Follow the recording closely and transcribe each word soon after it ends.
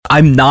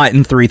I'm not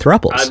in three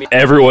thruples. I mean,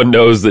 everyone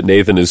knows that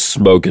Nathan is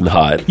smoking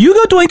hot. You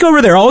go doink over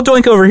there. I'll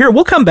doink over here.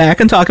 We'll come back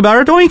and talk about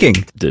our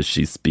doinking. Does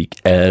she speak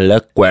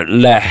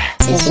eloquently?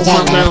 Sushi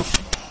jackknife.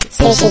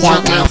 Sushi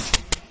jackknife.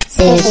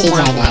 Sushi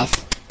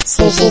jackknife.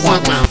 Sushi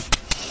jackknife.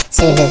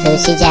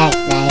 Sushi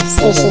jackknife.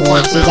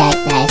 Sushi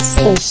jackknife.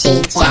 Sushi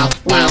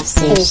jackknife.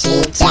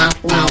 Sushi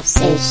jackknife.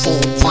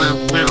 Sushi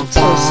jackknife.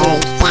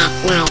 Sushi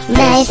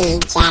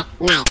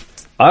jackknife.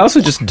 I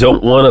also just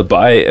don't want to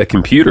buy a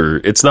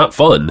computer. It's not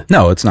fun.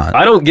 No, it's not.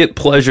 I don't get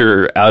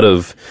pleasure out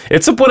of...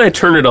 Except when I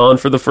turn it on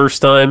for the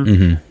first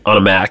time on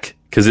a Mac,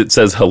 because it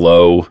says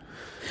hello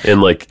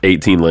in like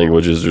 18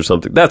 languages or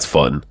something. That's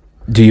fun.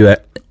 Do you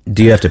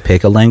have to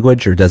pick a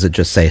language, or does it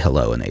just say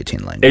hello in 18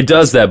 languages? It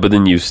does that, but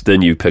then you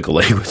pick a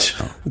language.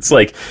 It's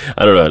like,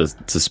 I don't know how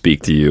to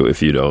speak to you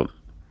if you don't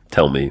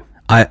tell me.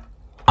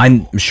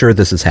 I'm sure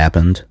this has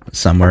happened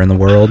somewhere in the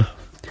world.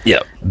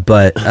 Yeah.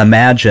 But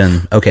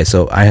imagine, okay,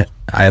 so I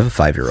have a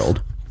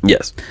 5-year-old.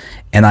 Yes.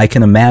 And I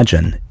can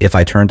imagine if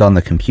I turned on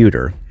the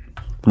computer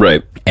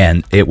Right.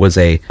 and it was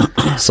a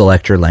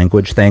select your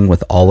language thing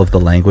with all of the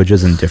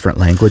languages in different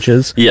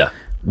languages. Yeah.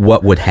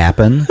 What would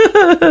happen,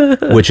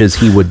 which is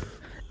he would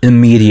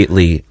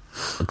immediately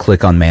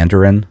click on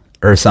Mandarin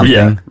or something.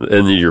 Yeah.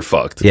 And then you're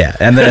fucked. Yeah.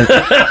 And then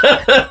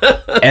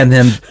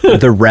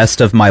the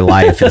rest of my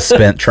life is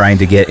spent trying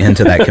to get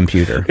into that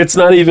computer. It's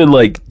not even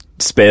like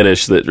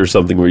Spanish or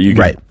something where you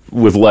can, Right.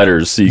 with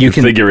letters, so you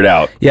can figure it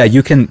out. Yeah,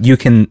 you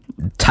can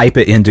type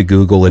it into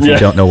Google if you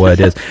don't know what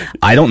it is.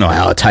 I don't know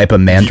how to type a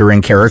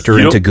Mandarin character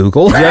into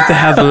Google. You have to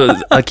have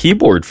a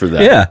keyboard for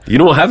that. Yeah. You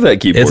don't have that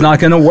keyboard. It's not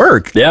going to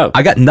work. Yeah.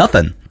 I got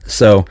nothing.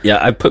 So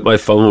Yeah, I put my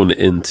phone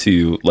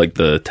into like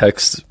the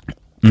text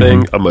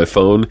thing on my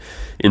phone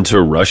into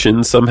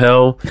Russian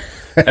somehow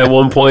at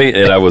one point,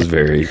 and I was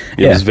it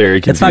was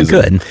very confusing. It's not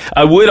good.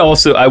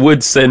 I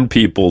would send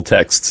people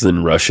texts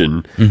in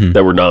Russian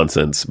that were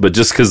nonsense, but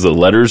just because the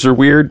letters are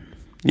weird,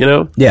 you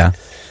know? yeah,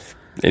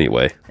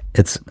 Anyway,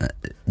 it's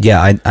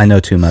I know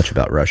too much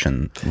about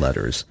Russian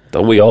letters.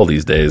 don't we all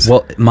these days?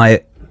 Well,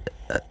 my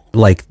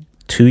like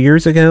 2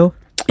 years ago,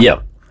 yeah.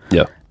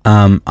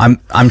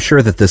 I'm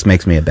sure that this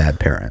makes me a bad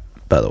parent,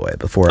 by the way,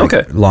 before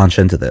I launch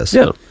into this.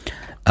 Yeah.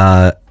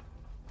 I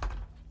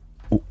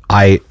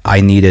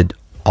needed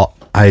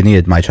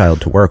my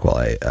child to work while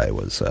I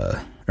was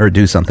or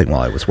do something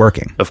while I was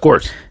working. Of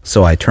course.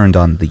 So I turned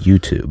on the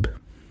YouTube.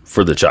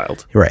 For the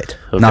child. Right.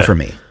 Not for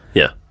me.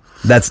 Yeah.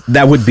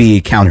 That would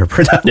be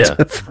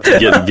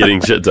counterproductive. Yeah.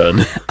 Getting shit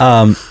done.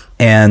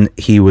 And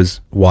he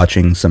was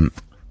watching some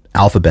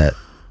alphabet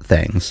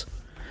things.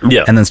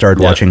 Yeah. And then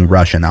started watching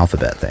Russian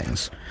alphabet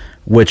things,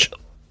 which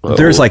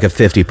there's like a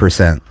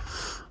 50%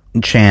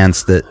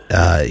 chance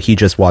that he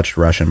just watched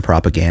Russian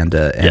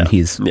propaganda and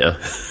he's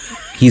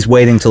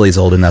waiting till he's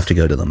old enough to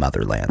go to the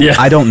motherland. Yeah.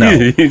 I don't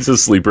know. He's a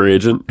sleeper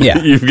agent. Yeah.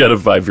 You've got a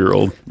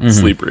 5-year-old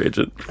sleeper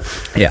agent.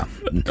 Yeah.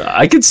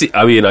 I could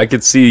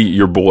see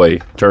your boy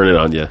turning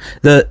on you.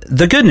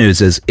 The good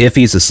news is if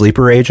he's a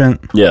sleeper agent,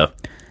 Yeah.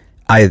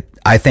 I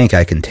think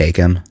I can take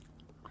him.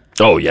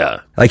 Oh, yeah.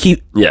 Like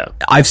Yeah.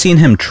 I've seen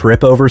him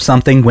trip over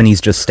something when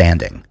he's just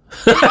standing.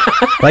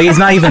 Like he's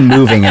not even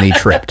moving and he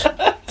tripped.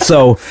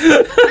 So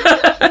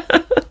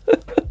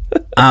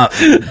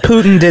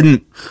Putin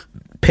didn't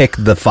pick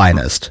the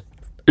finest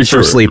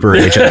for sleeper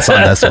agents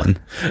on this one.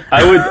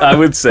 I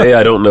would say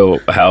I don't know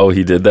how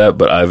he did that,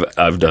 but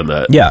I've done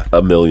that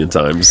a million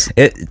times.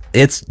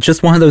 It's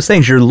just one of those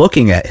things. You're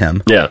looking at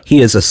him. Yeah.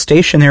 He is a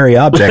stationary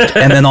object,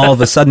 and then all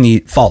of a sudden he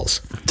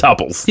falls.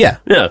 Topples. Yeah.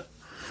 Yeah.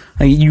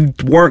 You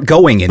weren't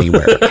going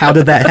anywhere. How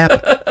did that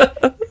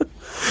happen?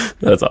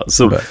 That's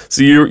awesome.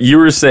 So you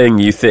were saying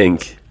you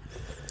think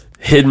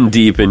hidden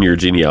deep in your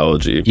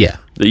genealogy,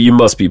 that you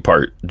must be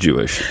part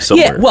Jewish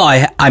somewhere. Yeah.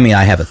 Well, I mean,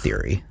 I have a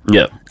theory.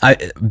 Yeah.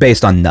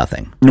 Based on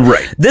nothing.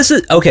 Right. This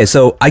is okay.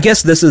 So I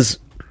guess this is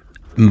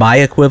my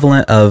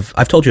equivalent of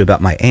I've told you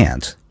about my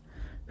aunt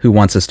who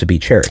wants us to be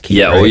Cherokee.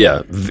 Yeah. Right? Oh,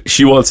 yeah.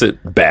 She wants it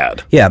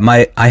bad. Yeah.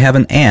 I have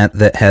an aunt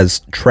that has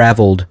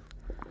traveled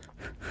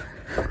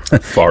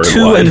far and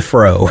to wide. and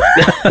fro,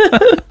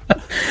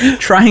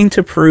 trying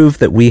to prove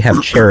that we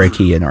have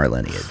Cherokee in our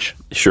lineage.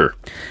 Sure.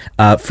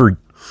 For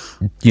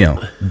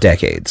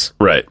decades.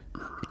 Right.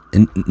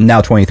 And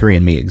now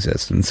 23andMe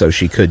exists, and so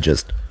she could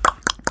just.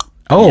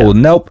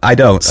 Nope, I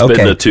don't. Spit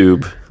in the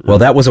tube. Well,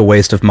 that was a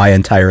waste of my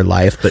entire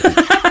life, but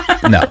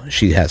no,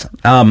 she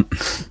hasn't.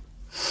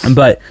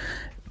 But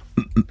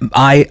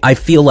I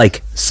feel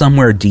like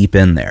somewhere deep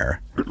in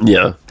there,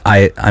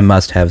 I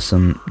must have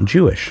some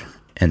Jewish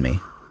in me,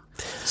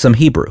 some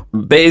Hebrew.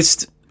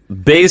 Based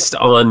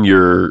on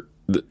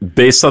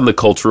the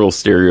cultural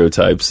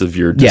stereotypes of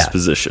your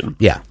disposition.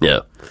 Yeah.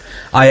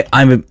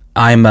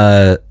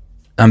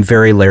 I'm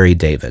very Larry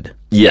David.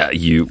 Yeah,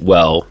 you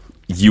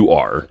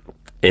are.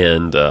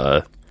 And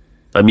I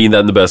mean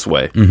that in the best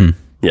way. Mm-hmm.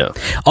 Yeah.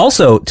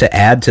 Also, to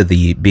add to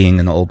the being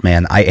an old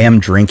man, I am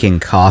drinking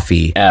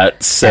coffee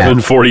at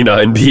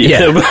 7:49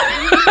 p.m.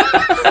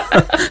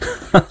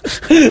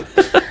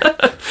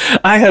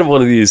 I had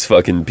one of these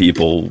fucking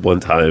people one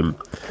time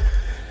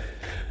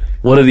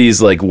one of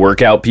these like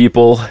workout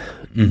people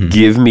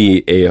give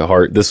me a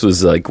hard. This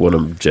was like one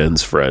of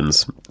Jen's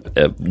friends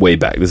way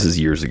back. This is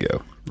years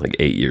ago, like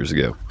 8 years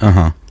ago.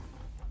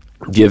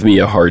 Give me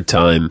a hard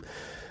time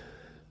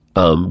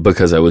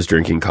because I was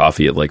drinking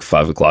coffee at like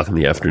 5 o'clock in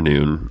the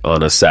afternoon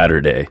on a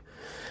Saturday.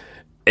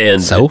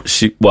 And so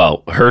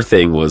her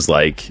thing was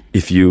like,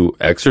 if you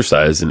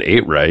exercise and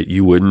ate right,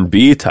 you wouldn't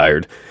be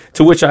tired.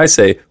 To which I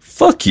say,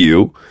 fuck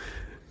you.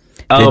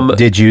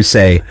 Did you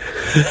say,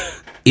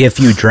 if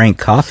you drank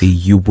coffee,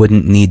 you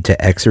wouldn't need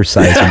to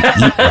exercise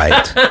and eat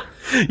right?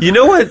 You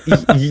know what?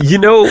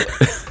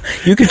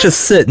 You could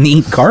just sit and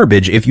eat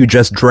garbage if you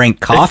just drank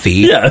coffee.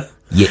 Yeah.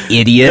 You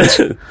idiot.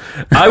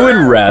 I would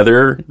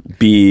rather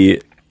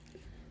be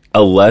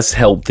a less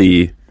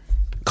healthy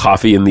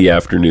coffee in the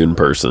afternoon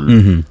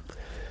person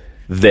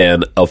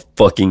than a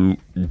fucking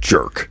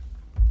jerk,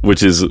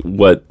 which is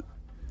what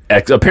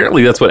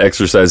apparently that's what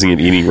exercising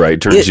and eating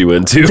right turns you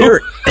into.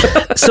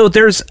 So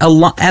there's a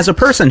lot as a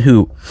person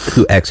who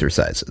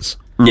exercises.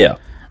 Yeah.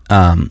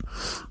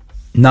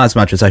 Not as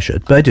much as I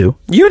should, but I do.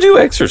 You do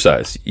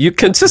exercise. You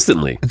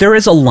consistently. There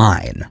is a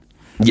line.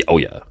 Yeah. Oh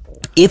yeah.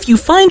 If you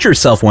find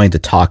yourself wanting to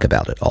talk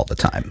about it all the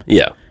time,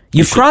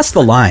 you've crossed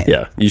the line.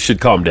 Yeah, you should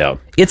calm down.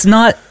 It's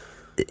not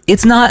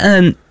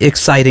an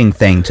exciting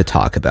thing to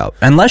talk about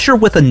unless you're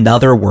with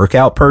another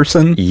workout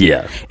person.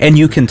 Yeah. And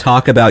you can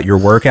talk about your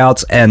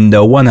workouts and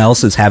no one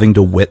else is having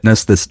to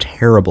witness this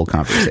terrible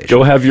conversation.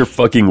 Go have your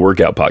fucking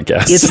workout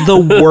podcast. It's the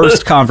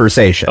worst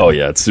conversation. Oh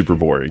yeah, it's super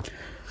boring.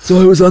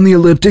 So I was on the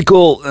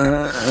elliptical.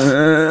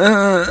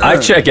 I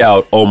check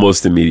out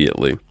almost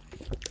immediately.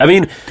 I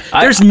mean,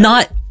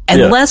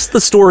 unless the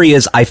story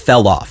is I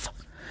fell off.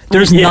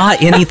 There's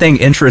not anything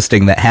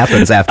interesting that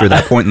happens after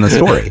that point in the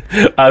story.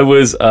 I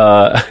was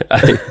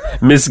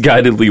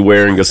misguidedly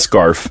wearing a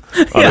scarf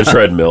on a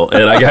treadmill,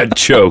 and I got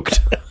choked.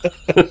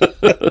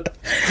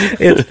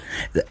 It's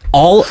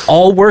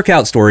all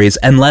workout stories,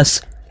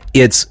 unless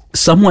it's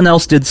someone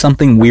else did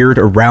something weird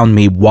around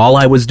me while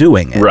I was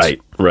doing it.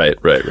 Right.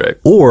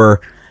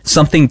 Or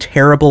something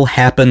terrible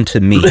happened to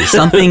me.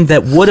 Something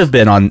that would have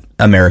been on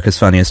America's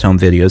Funniest Home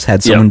Videos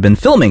had someone been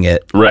filming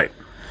it. Right.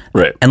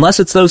 Unless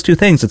it's those two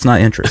things, it's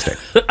not interesting.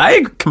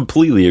 I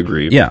completely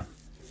agree. Yeah.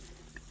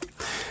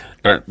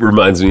 It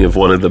reminds me of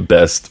one of the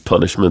best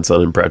punishments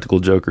on Impractical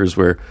Jokers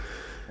where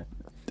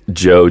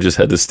Joe just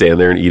had to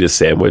stand there and eat a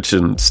sandwich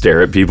and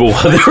stare at people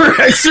while they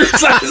were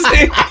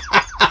exercising.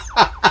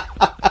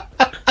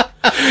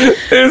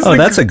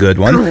 That's a good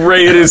one.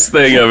 Greatest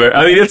thing ever.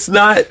 I mean,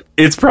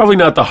 it's probably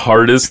not the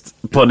hardest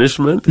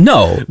punishment.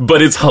 No.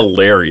 But it's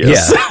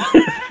hilarious.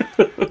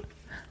 Yeah.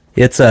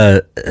 It's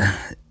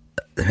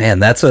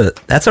that's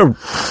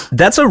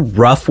a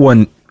rough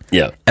one.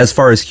 Yeah. As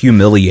far as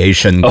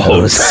humiliation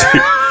goes.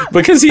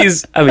 Because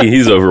he's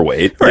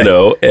overweight, right.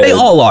 They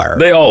all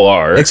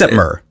are. Except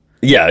Murr.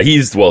 Yeah,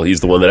 he's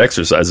the one that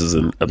exercises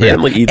and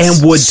apparently eats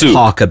and would soup.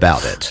 Talk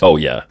about it. Oh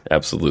yeah,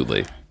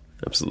 absolutely.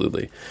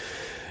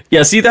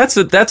 Yeah, see, that's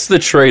the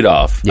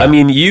trade-off. Yeah. I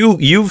mean,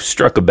 you've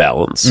struck a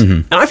balance,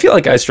 and I feel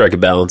like I strike a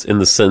balance in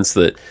the sense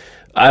that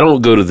I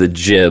don't go to the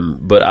gym,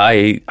 but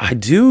I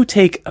do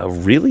take a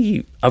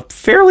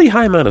fairly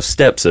high amount of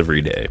steps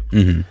every day.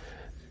 Mm-hmm.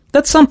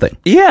 That's something.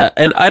 Yeah,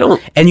 and I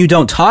don't... And you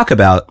don't talk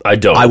about... I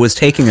don't. I was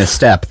taking a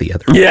step the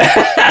other day.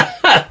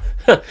 Yeah.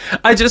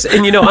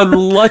 I'm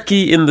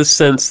lucky in the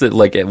sense that,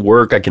 like, at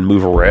work, I can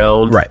move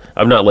around. Right.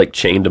 I'm not, like,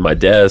 chained to my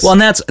desk. Well,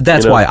 and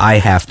that's why I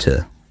have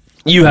to...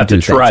 You have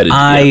to try to...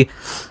 I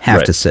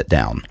have to sit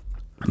down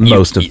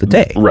most of the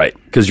day. Right,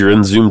 because you're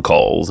in Zoom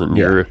calls and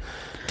you're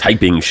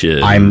typing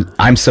shit.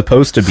 I'm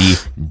supposed to be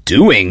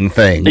doing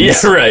things.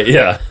 Yeah, right,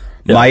 yeah.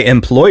 My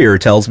employer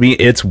tells me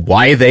it's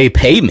why they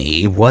pay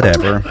me,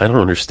 whatever. I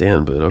don't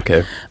understand, but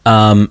okay.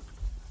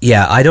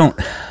 Yeah, I don't...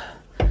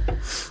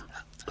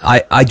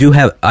 I do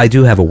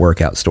have a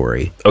workout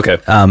story. Okay.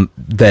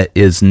 That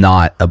is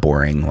not a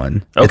boring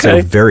one. Okay. It's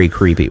a very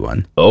creepy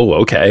one. Oh,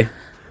 okay.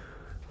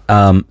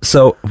 I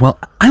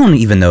don't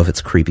even know if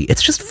it's creepy.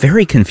 It's just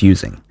very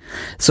confusing.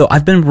 So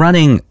I've been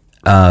running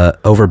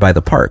over by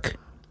the park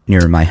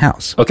near my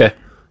house. Okay.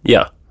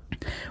 Yeah.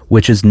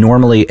 Which is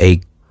normally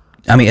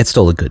it's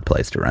still a good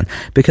place to run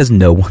because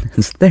no one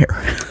is there.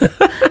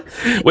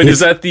 Wait, is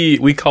that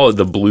we call it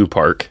the Blue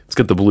Park? It's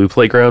got the blue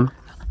playground?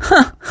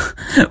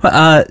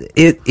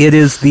 It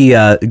is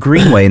the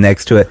greenway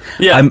next to it.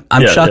 Yeah,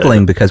 I'm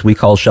chuckling because we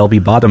call Shelby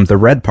Bottom the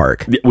Red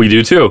Park. Yeah, we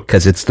do too,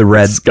 because it's the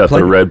red. It's got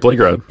the red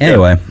playground.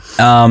 Anyway,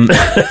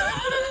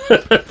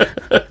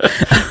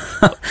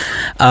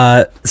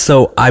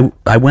 so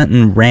I went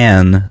and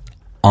ran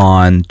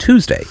on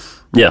Tuesday.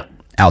 Yeah,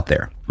 out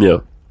there. Yeah,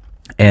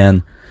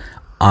 and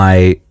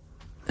I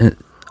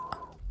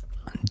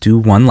do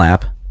one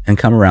lap and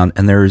come around,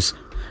 and there's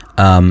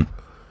I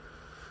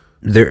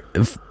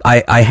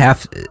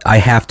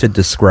have to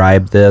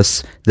describe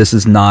this. This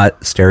is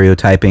not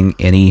stereotyping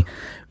any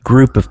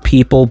group of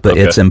people, but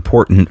it's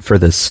important for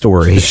this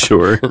story.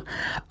 Sure.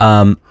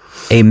 A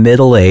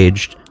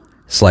middle-aged,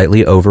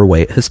 slightly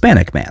overweight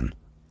Hispanic man.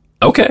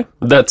 Okay,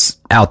 that's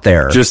out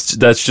there.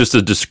 That's just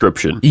a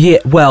description. Yeah,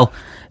 well,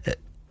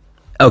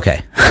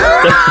 Okay.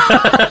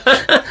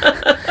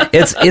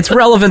 It's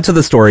relevant to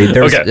the story.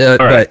 There's, Okay. All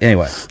right. But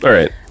anyway. All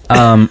right.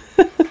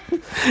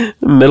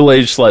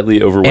 Middle-aged,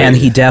 slightly overweight. And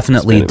he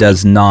definitely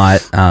does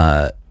not...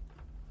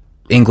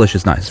 English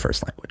is not his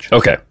first language.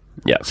 Okay.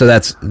 Yeah. So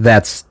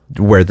that's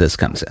where this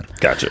comes in.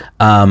 Gotcha.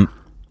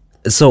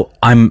 So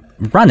I'm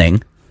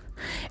running,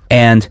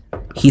 and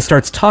he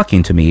starts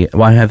talking to me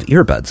while I have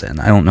earbuds in.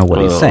 I don't know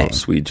what he's saying.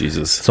 Sweet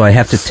Jesus. So I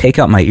have to take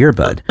out my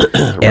earbud,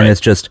 and Right.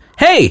 it's just,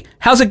 "Hey,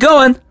 how's it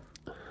going?"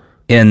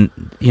 In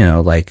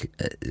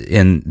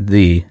in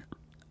the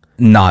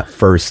not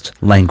first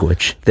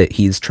language that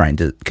he's trying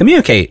to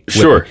communicate with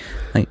Sure. me.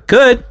 Like,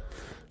 good.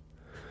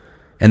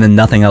 And then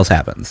nothing else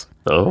happens.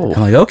 Oh.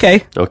 I'm like,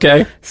 okay,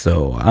 Okay.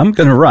 so I'm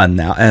gonna run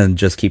now and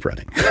just keep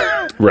running.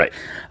 Right.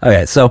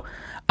 Okay, so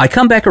I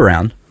come back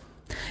around,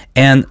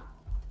 and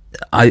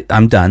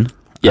I'm done.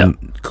 Yeah.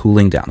 I'm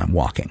cooling down. I'm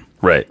walking.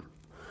 Right.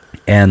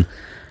 And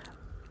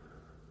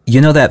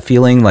you know that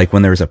feeling like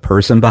when there's a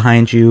person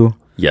behind you,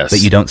 Yes. but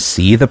you don't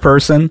see the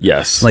person?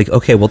 Yes. Like,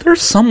 okay, well,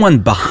 there's someone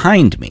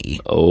behind me.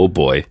 Oh,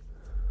 boy.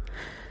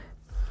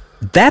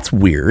 That's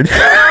weird.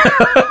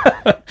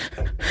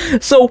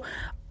 So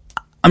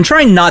I'm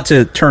trying not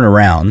to turn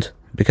around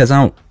because I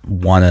don't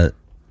want to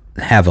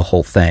have a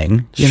whole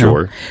thing. You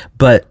Sure. know?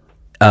 But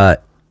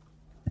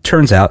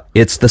turns out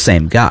it's the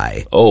same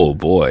guy. Oh,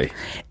 boy.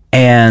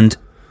 And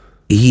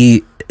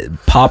he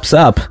pops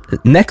up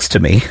next to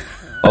me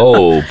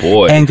Oh,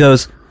 boy. and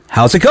goes,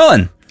 "How's it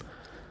going?"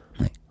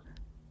 I'm like,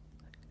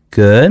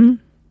 "Good.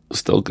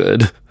 Still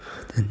good.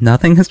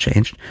 Nothing has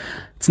changed.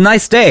 It's a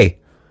nice day."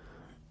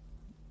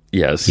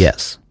 Yes.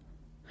 "Yes."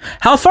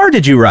 "How far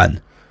did you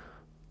run?"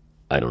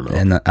 I don't know.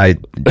 And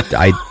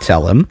I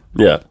tell him,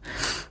 Yeah.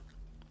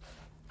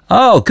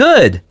 "Oh,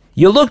 good.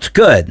 You looked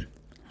good."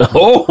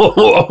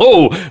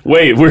 Oh,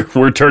 wait,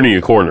 we're turning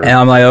a corner. And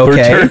I'm like,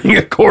 "Okay, We're turning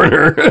a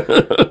corner.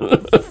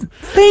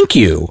 thank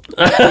you."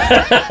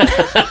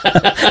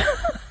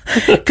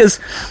 Because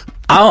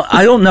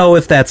I don't know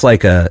if that's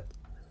like a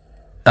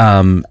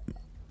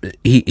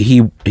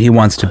he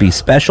wants to be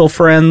special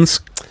friends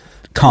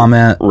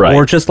comment, Right.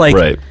 or just like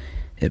Right.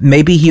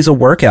 maybe he's a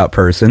workout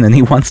person and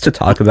he wants to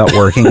talk about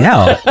working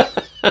out.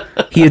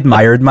 He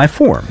admired my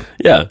form.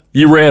 Yeah,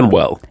 you ran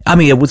well. I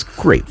mean, it was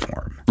great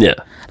form. Yeah.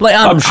 Like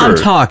I'm sure.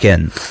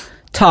 talking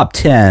top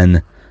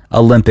 10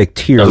 Olympic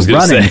tier I was gonna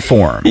running say.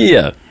 form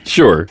Yeah,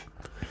 sure.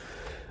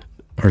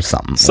 or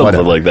something.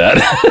 Something whatever. like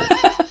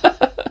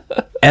that.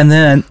 And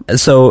then,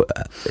 so,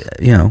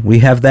 we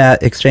have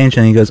that exchange,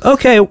 and he goes,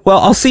 "Okay, well,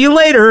 I'll see you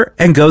later,"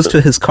 and goes to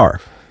his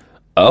car.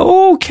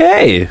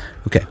 Okay.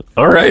 Okay.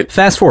 All right.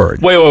 Fast forward.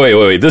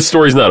 Wait. This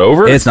story's not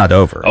over? It's not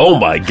over. Oh,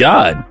 my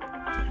God.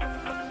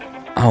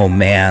 Oh,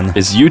 man.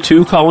 Is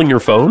U2 calling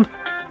your phone?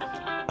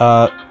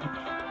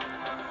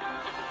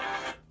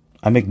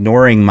 I'm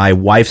ignoring my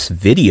wife's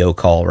video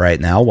call right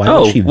now. Why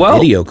would she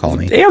video call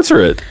me? Answer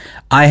it.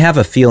 I have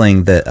a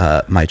feeling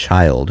that my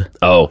child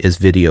is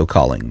video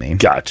calling me.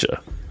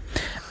 Gotcha.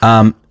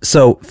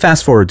 So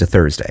fast forward to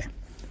Thursday.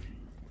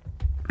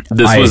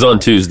 This was on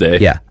Tuesday.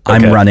 Yeah. Okay.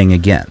 I'm running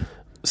again.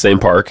 Same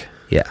park?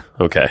 Yeah.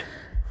 Okay.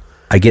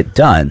 I get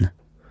done.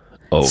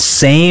 Oh,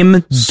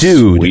 Same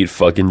dude. sweet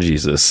fucking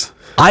Jesus.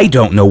 I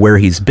don't know where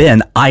he's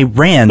been. I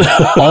ran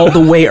all the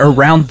way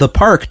around the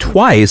park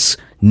twice.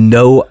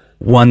 No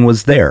one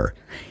was there.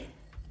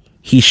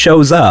 He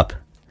shows up.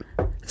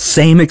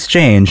 Same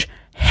exchange.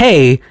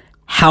 "Hey,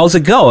 how's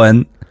it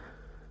going?"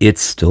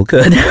 "It's still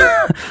good."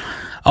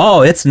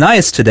 "Oh, it's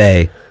nice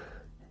today."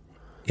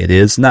 "It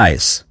is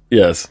nice."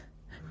 Yes.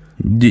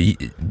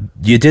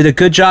 You did a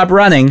good job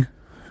running."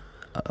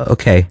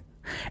 "Okay."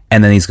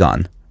 And then he's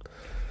gone.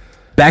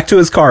 Back to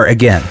his car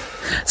again.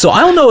 So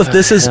I don't know if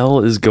this is...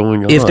 hell is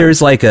going on? If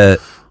there's like a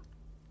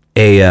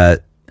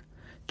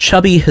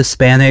chubby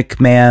Hispanic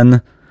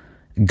man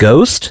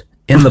ghost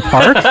in the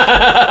park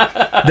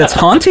that's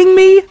haunting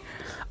me,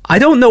 I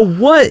don't know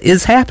what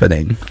is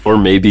happening. Or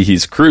maybe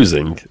he's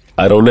cruising.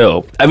 I don't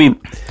know. I mean,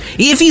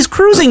 If he's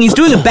cruising, he's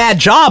doing a bad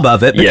job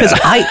of it because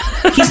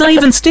he's not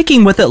even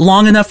sticking with it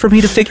long enough for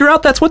me to figure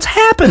out that's what's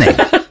happening.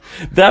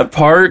 that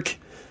park.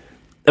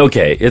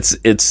 Okay, it's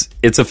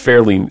a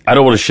fairly. I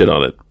don't want to shit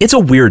on it. It's a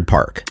weird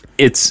park.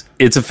 It's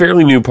a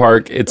fairly new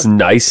park. It's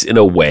nice in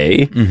a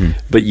way,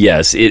 but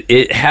yes,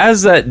 it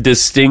has that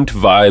distinct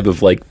vibe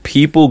of like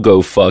people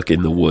go fuck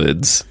in the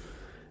woods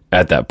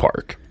at that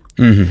park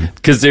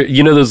because there,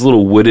 those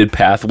little wooded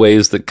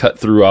pathways that cut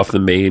through off the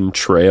main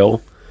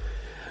trail.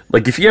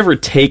 Like if you ever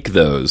take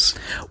those,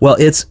 Well,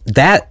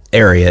 that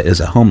area is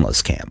a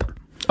homeless camp.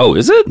 oh,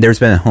 is it? There's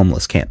been a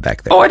homeless camp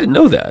back there. Oh, I didn't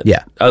know that.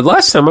 Yeah.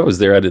 Last time I was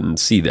there, I didn't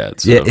see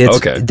that. So,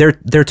 okay.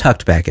 They're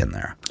tucked back in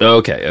there.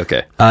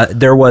 Okay.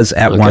 There was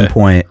at one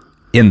point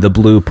in the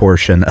blue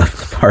portion of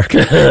the park,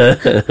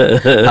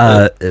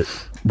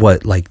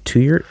 like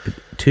 2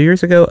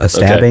 years ago, a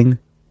stabbing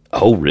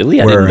Oh, really?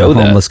 I where didn't know a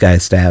homeless that. guy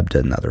stabbed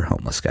another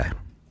homeless guy.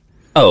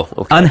 Oh,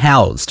 okay.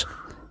 Unhoused.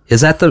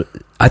 Is that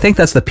I think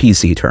that's the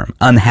PC term.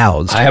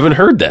 Unhoused. I haven't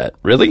heard that.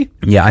 Really?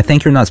 Yeah, I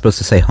think you're not supposed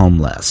to say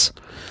homeless.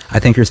 I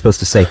think you're supposed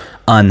to say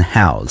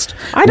unhoused,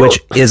 which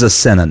is a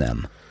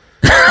synonym.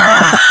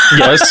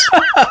 Yes.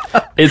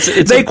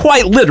 They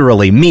quite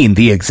literally mean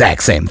the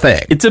exact same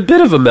thing. It's a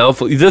bit of a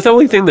mouthful. The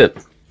only thing that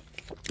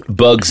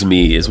bugs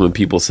me is when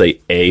people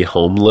say a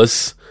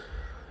homeless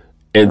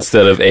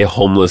instead of a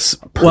homeless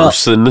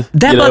person. Well,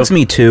 that bugs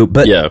me too,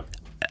 but yeah.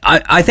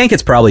 I think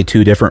it's probably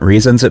two different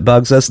reasons it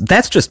bugs us.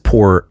 That's just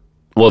poor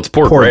it's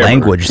poor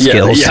language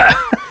skills. Yeah.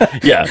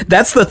 Yeah.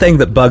 That's the thing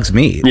that bugs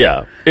me.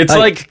 Yeah. It's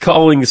like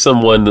calling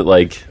someone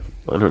like,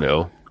 I don't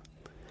know,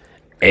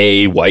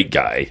 a white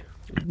guy.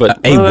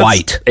 But a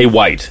white.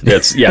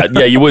 That's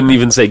you wouldn't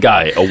even say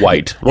guy, a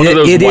white. One of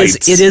those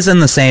whites. It is in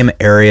the same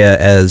area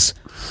as,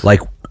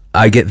 like,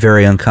 I get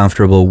very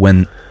uncomfortable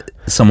when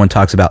someone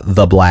talks about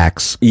the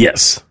blacks.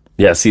 Yes.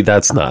 Yeah, see,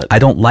 that's not. I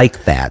don't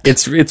like that.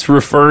 It's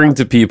referring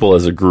to people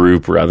as a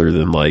group rather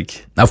than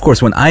like. Of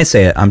course, when I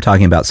say it, I'm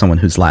talking about someone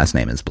whose last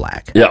name is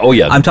Black. Yeah, oh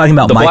yeah. I'm talking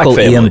about Michael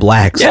Ian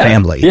Black's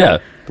family. Yeah,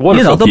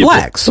 wonderful the people.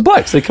 Blacks. The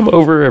Blacks. They come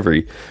over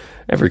every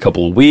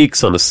couple of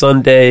weeks on a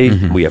Sunday.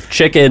 Mm-hmm. We have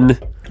chicken.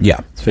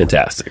 Yeah, it's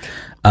fantastic.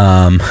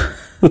 I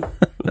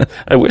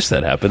wish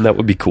that happened. That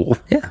would be cool.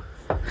 Yeah.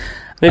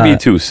 Maybe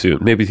too soon.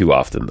 Maybe too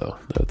often though.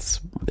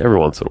 That's every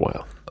once in a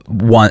while.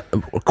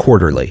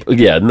 Quarterly.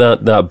 Yeah,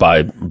 not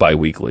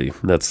bi-weekly.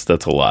 That's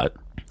a lot.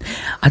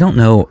 I don't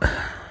know.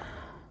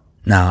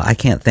 No, I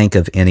can't think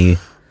of any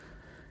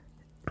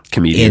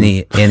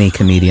comedian. Any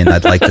comedian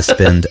I'd like to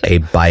spend a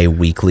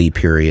bi-weekly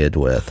period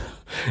with.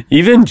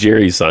 Even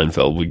Jerry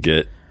Seinfeld would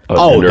get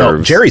on the nerves.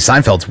 No, Jerry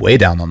Seinfeld's way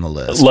down on the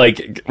list.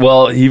 Like,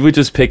 well, he would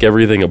just pick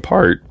everything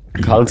apart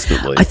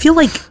constantly. I feel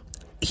like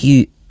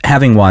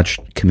having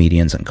watched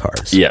Comedians in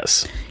Cars.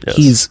 Yes.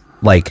 He's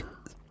like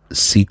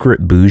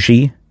secret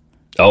bougie.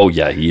 Oh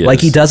yeah, he is. Like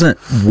he doesn't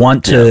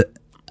want to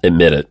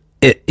admit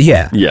it.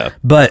 Yeah.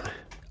 But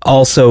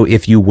also,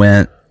 if you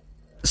went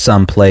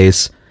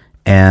someplace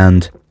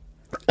and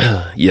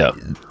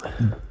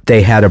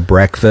they had a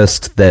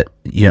breakfast that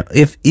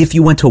if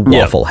you went to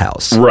Waffle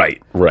House, right,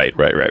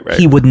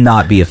 he would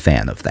not be a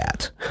fan of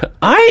that.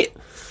 I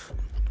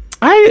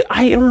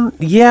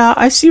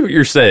see what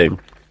you're saying,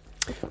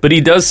 but he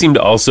does seem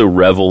to also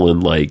revel in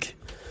like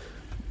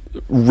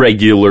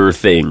regular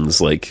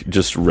things, like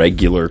just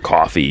regular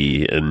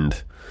coffee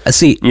and I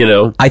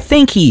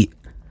think he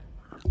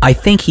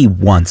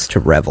wants to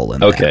revel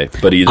in that.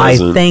 But he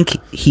doesn't. I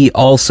think he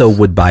also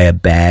would buy a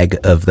bag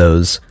of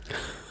those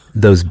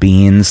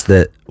beans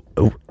that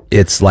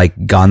it's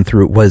like gone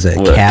through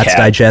cat's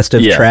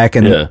digestive tract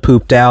and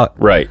pooped out.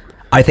 Right.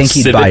 I think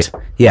he'd buy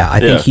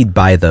he'd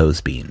buy those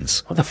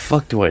beans. How the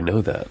fuck do I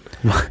know that?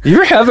 You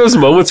ever have those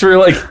moments where you're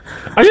like,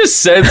 I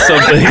just said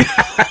something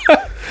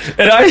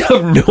and I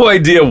have no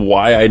idea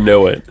why I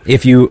know it.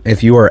 If you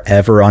are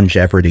ever on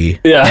Jeopardy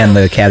and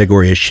the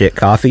category is shit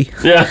coffee,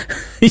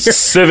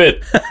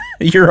 civet,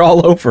 you're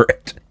all over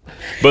it.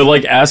 But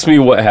like, ask me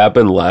what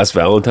happened last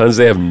Valentine's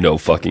Day. I have no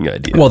fucking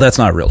idea. Well, that's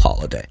not a real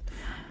holiday.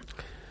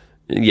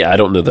 Yeah, I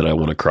don't know that I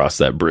want to cross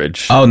that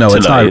bridge. Oh no,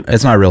 tonight.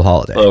 It's not a real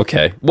holiday.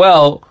 Okay,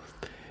 well,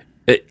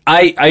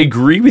 I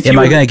agree with you. Am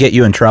I going to get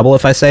you in trouble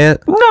if I say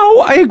it?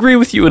 No, I agree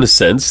with you in a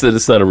sense that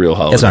it's not a real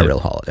holiday. It's not a real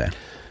holiday.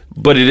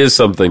 But it is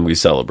something we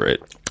celebrate.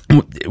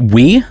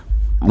 My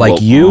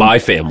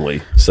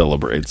family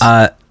celebrates.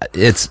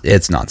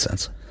 It's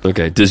nonsense.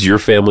 Okay. Does your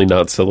family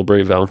not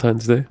celebrate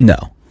Valentine's Day?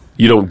 No.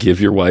 You don't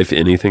give your wife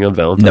anything on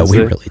Valentine's Day?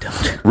 No, we really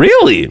don't.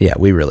 Really? Yeah,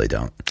 we really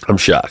don't. I'm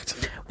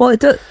shocked. Well, it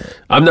does.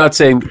 I'm not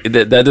saying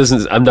that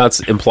doesn't. I'm not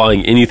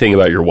implying anything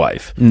about your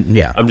wife.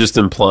 Yeah. I'm just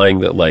implying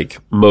that like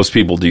most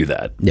people do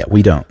that. Yeah,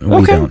 we don't.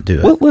 We don't do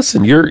it. Well,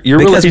 listen, your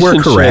because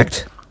we're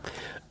correct.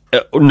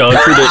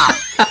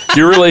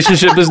 Your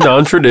relationship is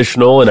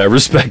non-traditional, and I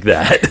respect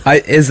that.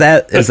 Is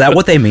that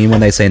what they mean when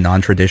they say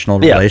non-traditional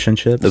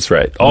relationship? That's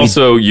right.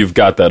 Also, you've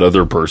got that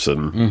other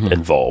person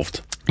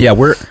involved. Yeah,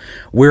 we're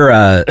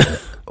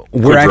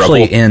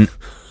actually in 3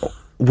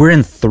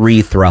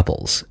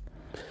 thruples.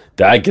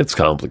 That gets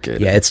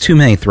complicated. Yeah, it's too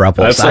many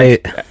thruples. That's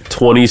like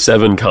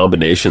 27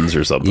 combinations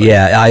or something.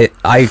 Yeah,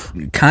 I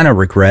kind of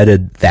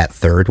regretted that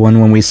third one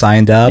when we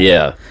signed up.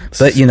 Yeah.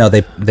 But,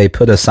 they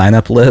put a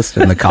sign-up list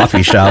in the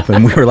coffee shop,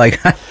 and we were like...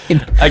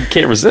 I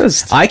can't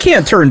resist. I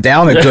can't turn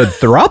down a good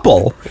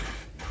thruple.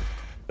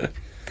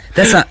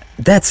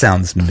 That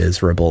sounds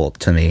miserable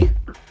to me.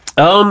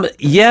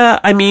 Yeah,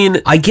 I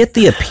mean... I get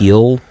the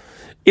appeal.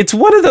 It's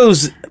one of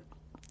those...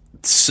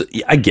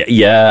 I get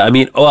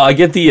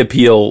the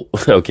appeal.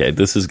 Okay,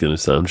 this is going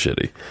to sound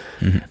shitty.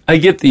 Mm-hmm. I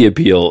get the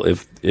appeal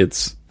if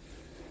it's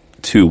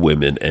 2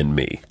 women and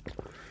me.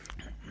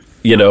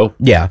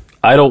 Yeah.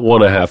 I don't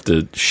want to have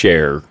to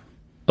share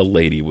a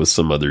lady with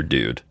some other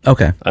dude.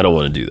 Okay. I don't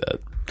want to do that.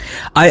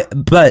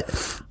 But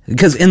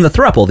because in the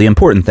throuple, the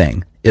important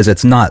thing is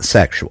it's not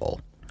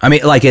sexual. I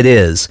mean, like it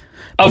is.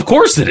 Of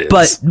course it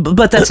is.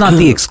 But that's not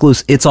the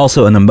exclusive. It's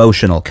also an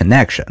emotional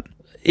connection.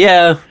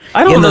 Yeah,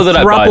 I don't know that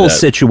I buy that. In the throuple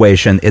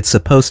situation, it's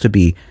supposed to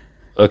be...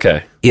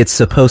 Okay. It's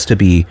supposed to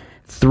be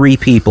 3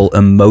 people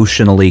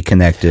emotionally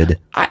connected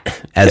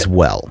as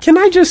well. Can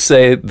I just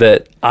say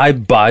that I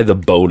buy the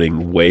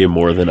boning way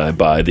more than I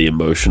buy the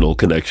emotional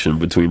connection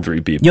between 3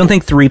 people? You don't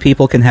think 3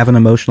 people can have an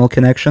emotional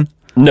connection?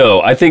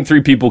 No, I think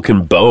 3 people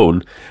can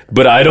bone,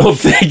 but I don't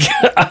think,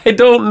 I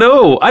don't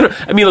know.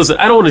 I mean, listen,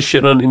 I don't want to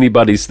shit on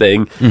anybody's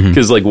thing,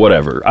 because, like,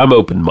 whatever. I'm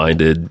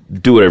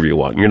open-minded. Do whatever you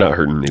want. You're not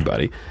hurting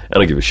anybody. I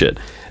don't give a shit.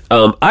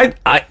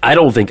 I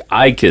don't think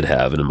I could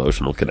have an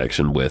emotional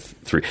connection with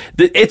 3.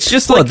 It's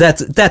just like... Well,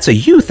 that's a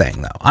you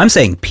thing, though. I'm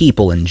saying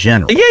people in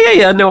general.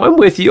 Yeah. No, I'm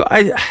with you.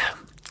 I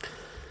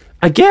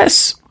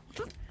guess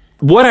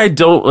what I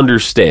don't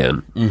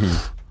understand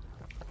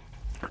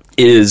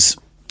is...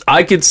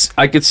 I could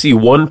see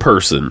one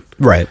person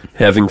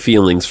having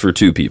feelings for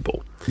 2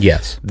 people.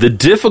 Yes. The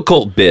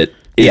difficult bit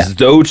is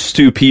those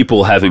 2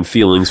 people having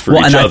feelings for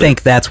each other. And I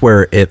think that's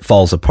where it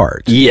falls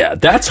apart. Yeah,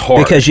 that's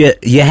hard. Because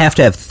you have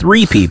to have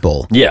 3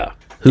 people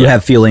who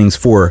have feelings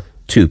for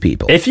 2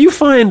 people. If you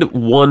find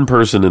one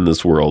person in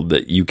this world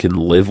that you can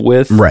live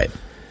with,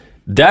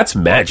 that's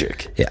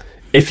magic. Yeah.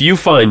 If you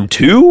find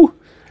 2...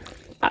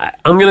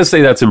 I'm going to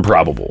say that's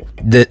improbable.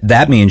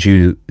 That means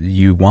you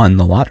won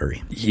the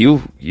lottery.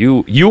 You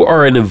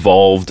are an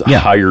evolved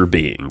higher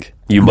being.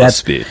 You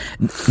must be.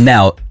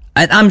 Now,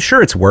 I'm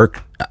sure it's worked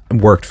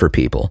for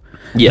people.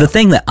 Yeah. The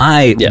thing that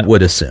I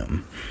would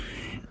assume,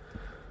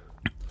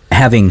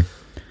 having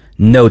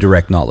no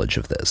direct knowledge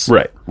of this,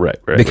 right,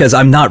 because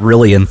I'm not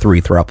really in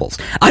 3 thruples.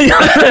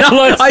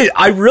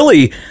 I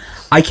really.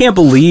 I can't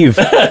believe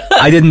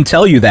I didn't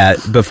tell you that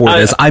before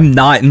this. I'm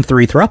not in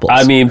 3 thruples.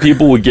 I mean,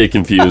 people would get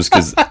confused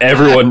because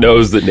everyone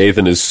knows that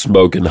Nathan is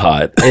smoking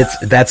hot.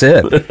 That's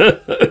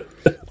it.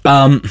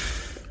 I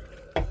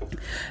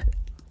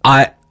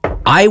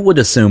would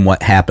assume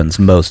what happens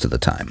most of the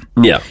time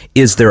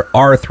is there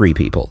are 3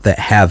 people that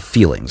have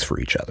feelings for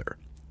each other.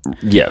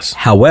 Yes.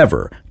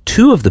 However,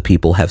 2 of the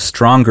people have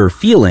stronger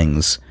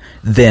feelings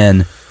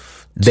than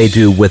they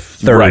do with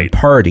third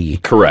party.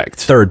 Correct.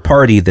 Third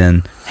party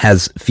then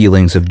has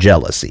feelings of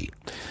jealousy.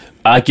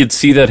 I could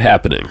see that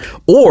happening.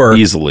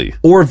 Easily.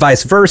 Or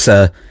vice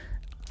versa.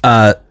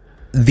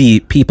 The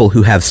people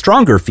who have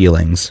stronger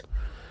feelings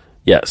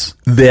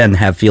then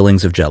have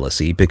feelings of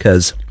jealousy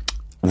because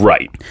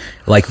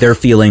like they're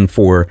feeling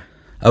for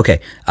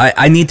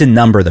I need to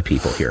number the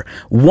people here.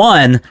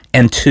 1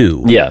 and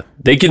 2. Yeah.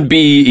 They can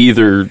be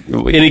either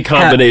any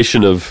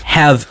combination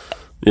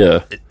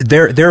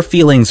their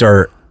feelings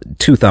are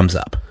 2 thumbs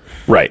up.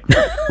 Right.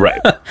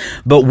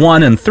 But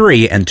 1 and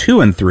 3 and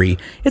 2 and 3,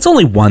 it's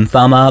only 1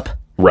 thumb up.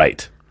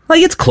 Right.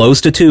 Like it's close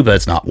to 2, but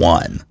it's not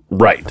 1.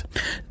 Right.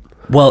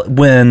 Well,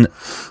 when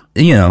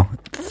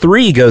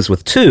 3 goes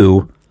with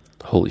 2,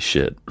 holy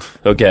shit.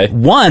 Okay.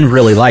 1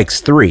 really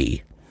likes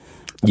 3.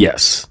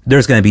 Yes.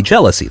 There's going to be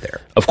jealousy there.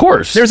 Of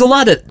course. There's a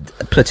lot of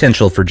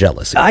potential for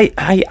jealousy.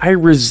 I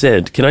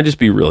resent. Can I just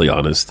be really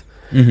honest?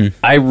 And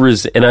I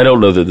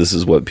don't know that this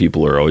is what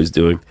people are always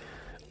doing,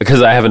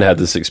 because I haven't had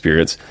this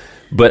experience,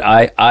 but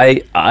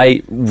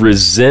I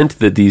resent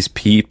that these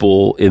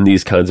people in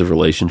these kinds of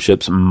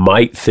relationships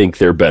might think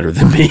they're better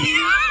than me.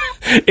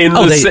 in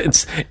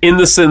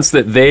the sense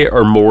that they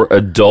are more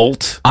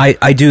adult.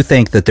 I do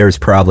think that there's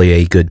probably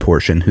a good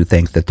portion who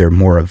think that they're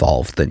more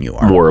evolved than you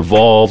are. More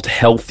evolved,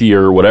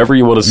 healthier, whatever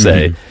you want to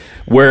say.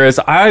 Whereas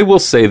I will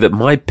say that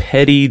my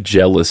petty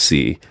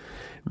jealousy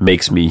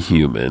makes me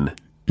human.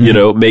 You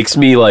know, makes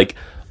me like,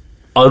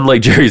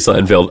 unlike Jerry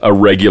Seinfeld, a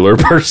regular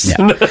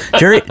person. Yeah.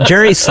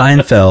 Jerry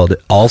Seinfeld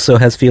also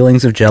has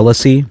feelings of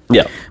jealousy.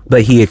 Yeah.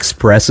 But he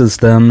expresses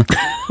them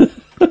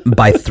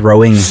by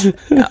throwing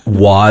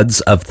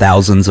wads of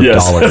thousands of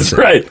dollars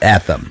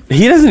at them.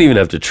 He doesn't even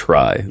have to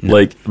try. No.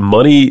 Like,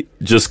 money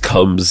just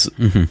comes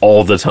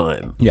all the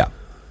time. Yeah.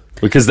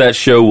 Because that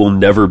show will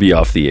never be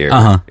off the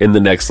air in the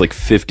next, like,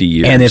 50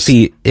 years. And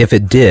if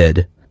it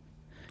did,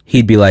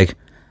 he'd be like,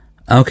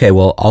 okay,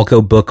 well, I'll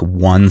go book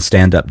 1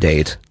 stand-up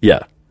date.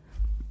 Yeah.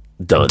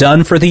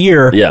 Done for the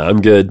year. Yeah,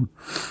 I'm good.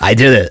 I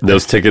did it.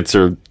 Those tickets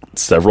are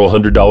several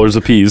 $100s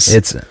a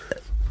piece.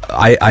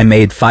 I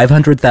made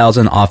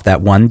 $500,000 off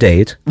that 1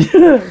 date.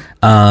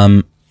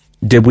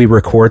 Did we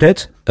record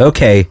it?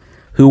 Okay.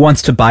 Who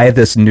wants to buy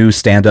this new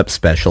stand-up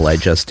special I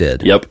just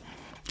did? Yep.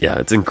 Yeah,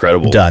 it's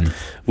incredible. Done.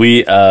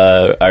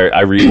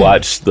 I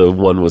rewatched the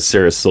one with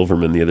Sarah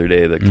Silverman the other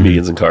day, the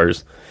Comedians in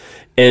Cars.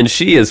 And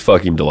she is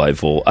fucking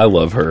delightful. I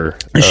love her.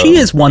 She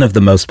is one of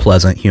the most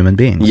pleasant human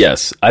beings.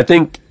 Yes. I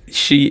think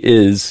she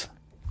is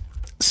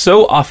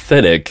so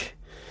authentic.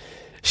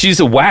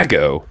 She's a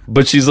wacko,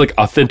 but she's like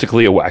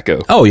authentically a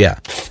wacko. Oh, yeah.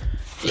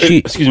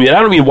 Excuse me.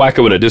 I don't mean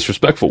wacko in a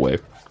disrespectful way.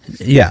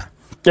 Yeah.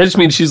 I just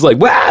mean she's like,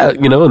 wow,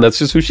 and that's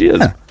just who she is.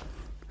 Yeah.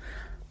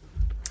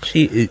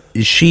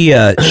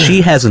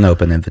 She has an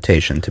open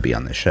invitation to be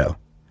on this show.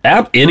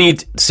 Any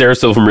Sarah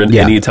Silverman,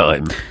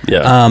 anytime.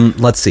 Yeah.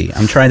 Let's see.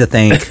 I'm trying to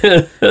think.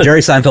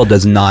 Jerry Seinfeld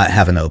does not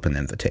have an open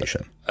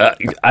invitation.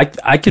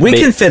 We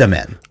can fit him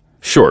in.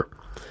 Sure.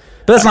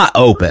 But it's not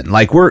open.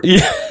 Like he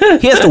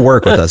has to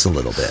work with us a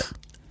little bit.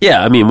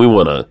 Yeah, I mean, we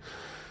want to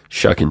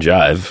shuck and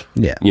jive.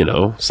 Yeah.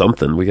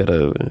 Something. We got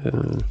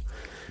to...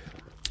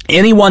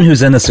 Anyone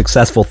who's in a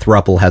successful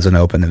throuple has an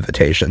open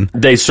invitation.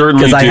 They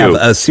certainly do. Because I have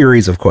a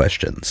series of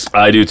questions.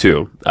 I do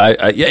too.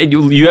 Yeah,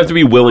 you have to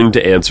be willing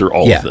to answer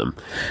all of them.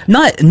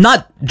 Not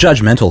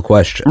judgmental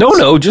questions.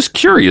 No, just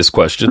curious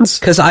questions.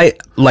 Because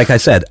like I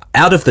said,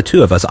 out of the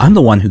two of us, I'm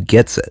the one who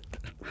gets it.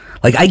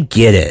 Like, I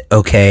get it,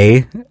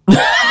 okay?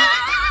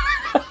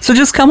 So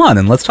just come on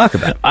and let's talk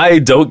about it. I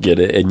don't get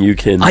it, and you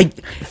can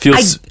feel...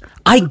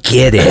 I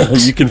get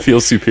it. You can feel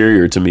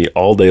superior to me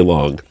all day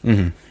long.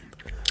 Mm-hmm.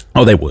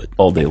 Oh, they would.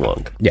 All day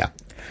long. Yeah.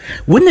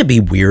 Wouldn't it be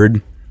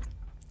weird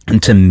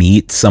to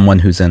meet someone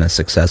who's in a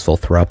successful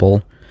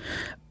throuple,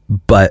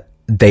 but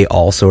they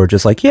also are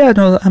just like, yeah,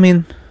 no, I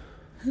mean,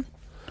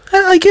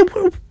 I get,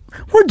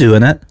 we're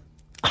doing it.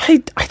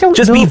 I don't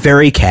just know. Be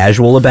very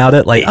casual about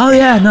it. Like, oh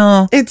yeah,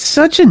 no. It's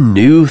such a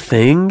new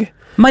thing.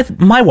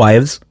 My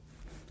wives.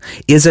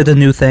 Is it a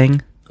new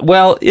thing?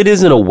 Well, it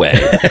is in a way.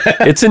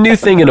 It's a new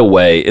thing in a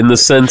way, in the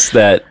sense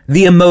that...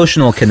 The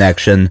emotional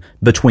connection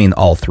between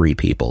all three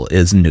people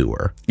is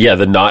newer. Yeah,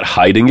 the not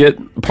hiding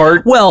it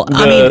part. Well,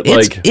 I mean,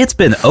 it's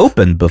been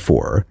open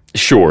before.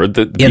 Sure. In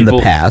the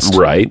past.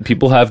 Right,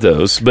 people have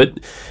those. But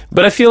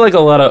I feel like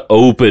a lot of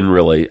open,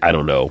 I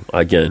don't know.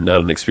 Again,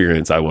 not an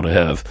experience I want to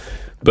have.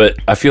 But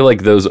I feel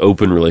like those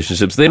open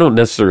relationships, they don't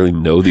necessarily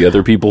know the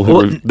other people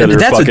who are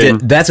fucking...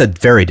 That's a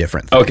very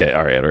different thing. Okay,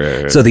 all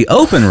right. So the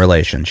open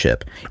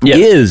relationship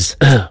is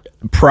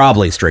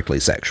probably strictly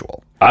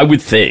sexual. I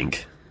would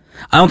think.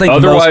 I don't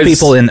think most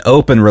people in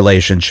open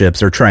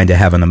relationships are trying to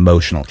have an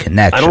emotional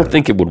connection. I don't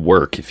think it would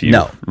work if you...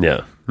 No.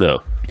 Yeah,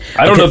 no.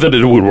 I don't know that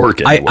it would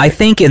work anyway. I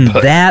think in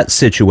that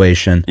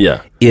situation,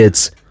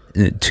 it's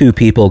two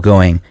people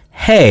going,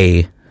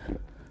 hey...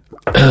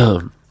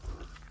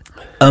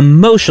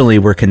 Emotionally,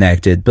 we're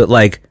connected, but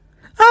like,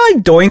 I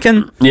like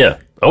doinking. Yeah,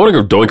 I want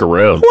to go doink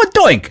around. What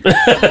doink?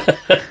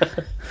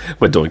 I'm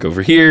gonna doink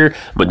over here.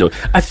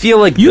 I feel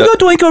like you go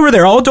doink over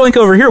there. I'll doink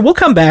over here. We'll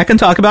come back and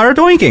talk about our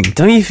doinking.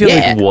 Don't you feel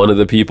like one of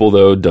the people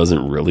though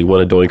doesn't really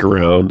want to doink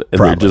around,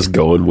 and they're just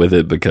going with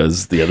it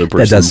because the other person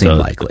that does seem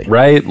likely,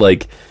 right?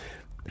 Like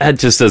that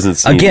just doesn't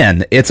seem.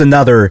 Again, it's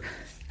another.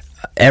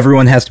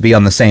 Everyone has to be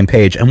on the same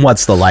page, and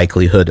what's the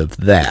likelihood of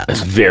that?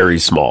 It's very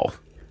small.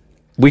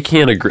 We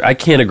can't agree. I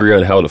can't agree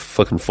on how to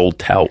fucking fold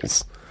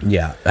towels.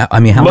 Yeah, I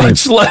mean, how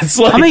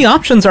many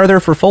options are there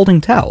for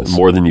folding towels?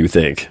 More than you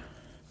think.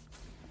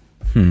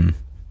 I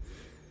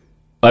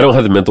don't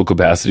have the mental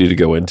capacity to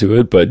go into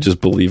it, but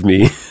just believe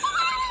me.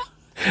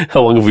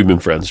 How long have we been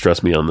friends?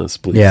 Trust me on this,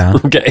 please. Yeah.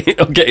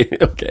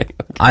 Okay.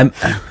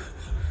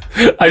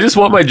 I just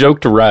want my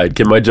joke to ride.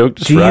 Can my joke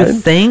just ride? Do you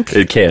think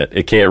it can't?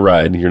 It can't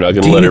ride. You're not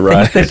going to let it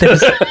ride.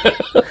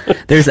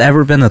 There's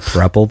ever been a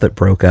throuple that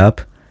broke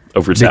up?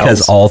 Over towels.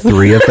 Because all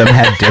three of them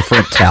had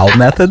different towel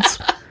methods.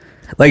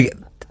 Like,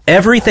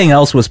 everything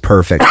else was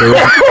perfect.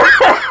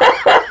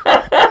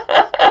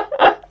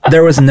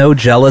 There was no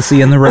jealousy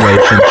in the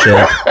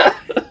relationship.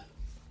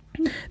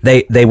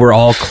 They were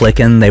all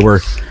clicking. They were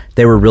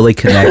really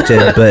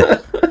connected,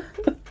 but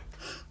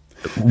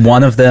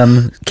one of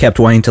them kept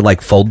wanting to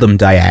like fold them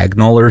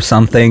diagonal or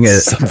something.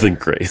 Something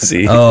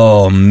crazy.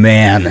 Oh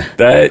man.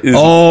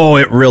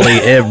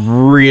 It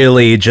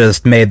really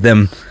just made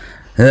them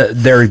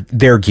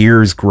their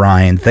gears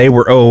grind. They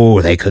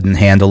couldn't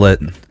handle it.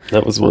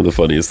 That was one of the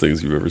funniest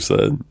things you've ever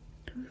said.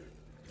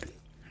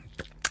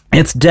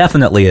 It's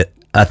definitely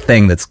a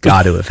thing that's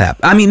got to have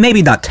happened. I mean,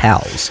 maybe not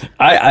towels,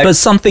 but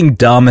something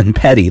dumb and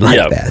petty like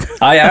that.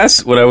 I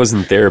asked when I was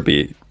in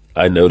therapy.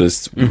 I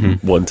noticed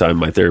one time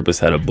my therapist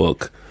had a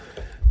book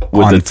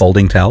on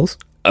folding towels.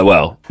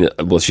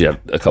 She had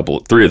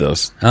three of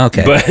those.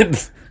 Okay,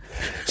 but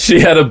she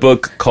had a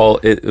book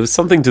called. It was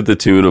something to the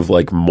tune of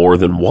like More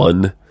Than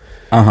One.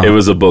 It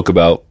was a book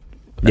about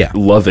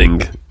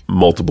loving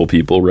multiple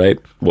people, right?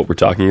 What we're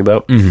talking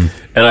about. And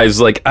I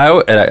was like,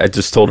 I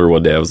just told her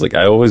one day, I was like,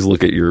 I always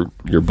look at your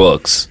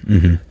books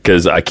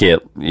because I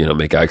can't,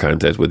 make eye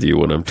contact with you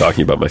when I'm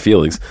talking about my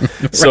feelings.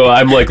 Right. So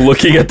I'm like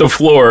looking at the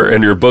floor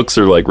and your books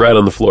are like right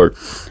on the floor.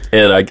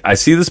 And I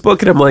see this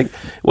book and I'm like,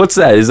 what's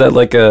that? Is that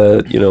like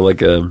a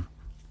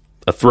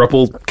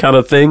throuple kind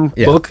of thing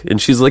book?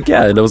 And she's like,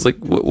 yeah. And I was like,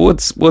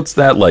 what's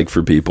that like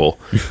for people?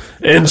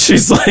 And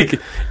she's like,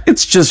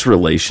 it's just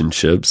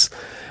relationships.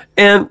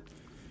 And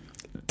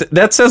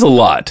that says a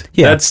lot.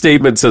 Yeah. That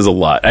statement says a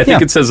lot. I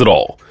think it says it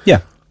all. Yeah.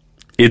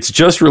 It's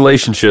just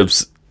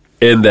relationships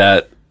in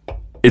that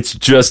it's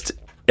just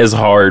as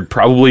hard,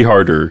 probably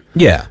harder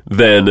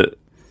than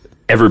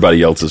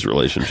everybody else's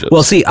relationships.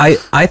 Well, see,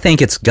 I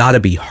think it's got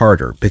to be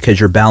harder because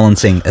you're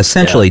balancing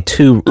essentially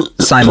two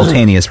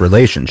simultaneous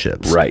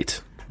relationships.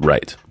 Right.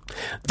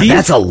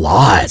 That's a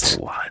lot. That's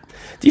a lot.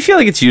 Do you feel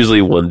like it's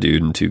usually one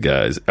dude and two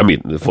guys? I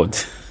mean,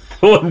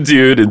 one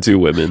dude and two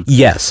women.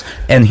 Yes,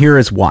 and here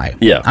is why.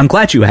 Yeah, I'm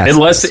glad you asked.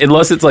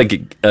 Unless it's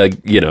like a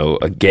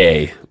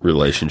gay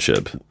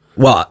relationship.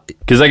 Well,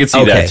 because I could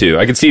see that too.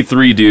 I could see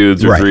three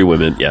dudes or three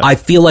women. Yeah, I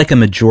feel like a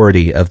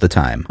majority of the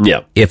time.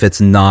 Yeah, if it's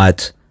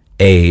not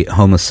a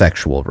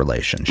homosexual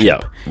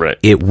relationship, right,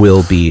 it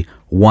will be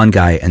one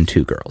guy and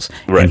two girls.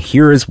 Right, and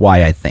here is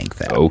why I think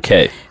that.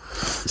 Okay,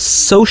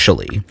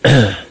 socially,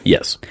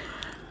 yes,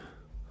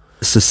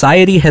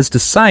 society has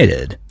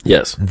decided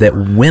yes, that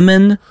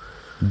women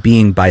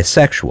being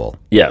bisexual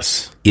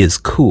yes, is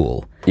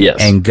cool. Yes.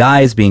 And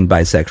guys being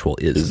bisexual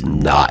is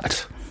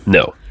not.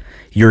 No.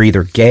 You're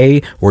either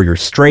gay or you're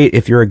straight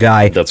if you're a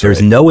guy. There's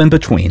right. No in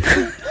between.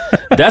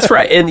 That's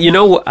right. And you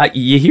know,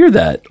 you hear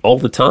that all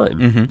the time.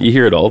 Mm-hmm. You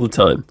hear it all the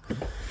time.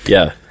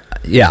 Yeah.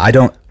 Yeah, I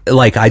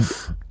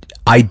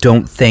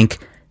don't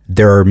think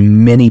there are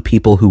many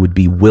people who would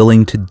be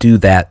willing to do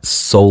that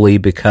solely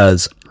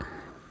because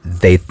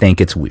they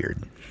think it's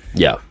weird.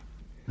 Yeah.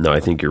 No, I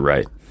think you're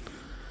right.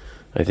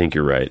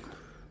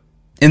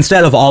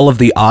 Instead of all of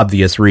the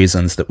obvious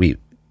reasons that we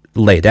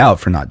laid out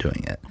for not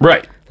doing it.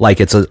 Right. Like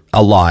it's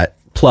a lot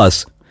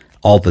plus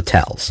all the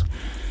tells.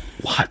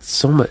 What?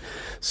 So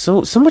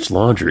much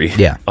laundry.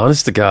 Yeah.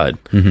 Honest to God.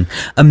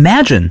 Mm-hmm.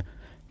 Imagine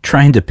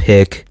trying to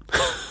pick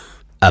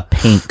a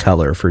paint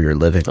color for your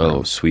living room.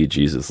 Oh, sweet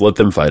Jesus. Let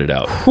them fight it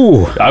out.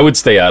 Whew. I would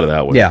stay out of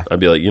that one. Yeah. I'd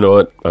be like, you know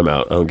what? I'm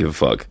out. I don't give a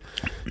fuck.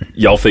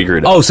 Y'all figure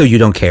it out. Oh, so you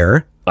don't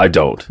care? I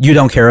don't. You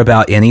don't care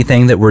about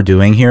anything that we're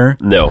doing here?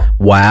 No.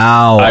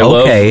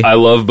 Wow. Okay. I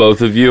love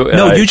both of you.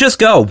 No, you just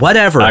go.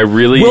 Whatever.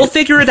 We'll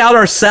figure it out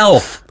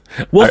ourselves.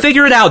 We'll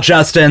figure it out,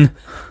 Justin.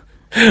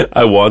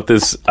 I want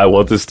this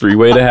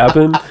 3-way to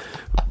happen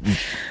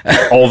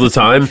all the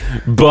time,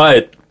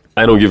 but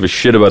I don't give a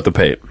shit about the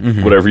paint.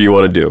 Mm-hmm. Whatever you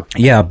want to do.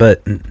 Yeah,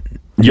 but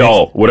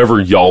whatever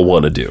y'all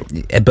want to do.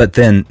 But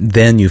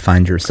then you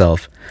find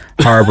yourself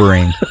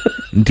harboring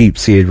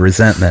deep-seated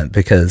resentment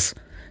because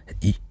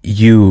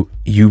you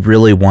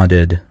really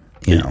wanted,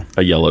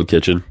 a yellow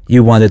kitchen.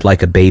 You wanted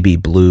like a baby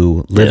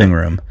blue living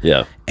room.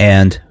 Yeah.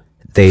 And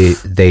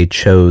they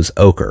chose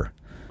ochre.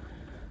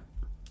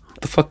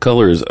 The fuck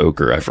color is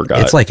ochre? I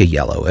forgot. It's like a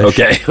yellowish.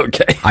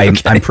 Okay.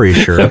 I'm pretty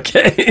sure.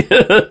 Okay.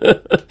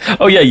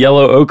 Oh yeah,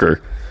 yellow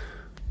ochre.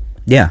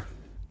 Yeah.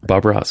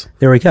 Bob Ross.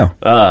 There we go.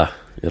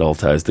 It all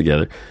ties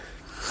together.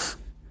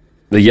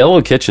 The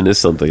yellow kitchen is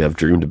something I've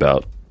dreamed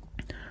about.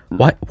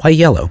 Why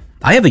yellow?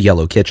 I have a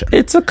yellow kitchen.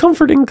 It's a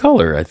comforting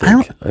color, I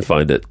think. I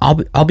find it.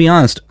 I'll be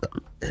honest.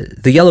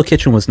 The yellow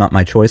kitchen was not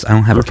my choice. I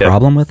don't have a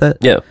problem with it.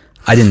 Yeah.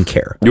 I didn't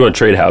care. You want to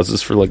trade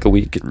houses for like a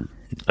week and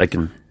I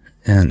can...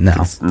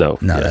 No. Yeah.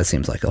 That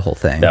seems like a whole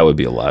thing. That would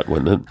be a lot,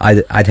 wouldn't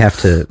it? I'd have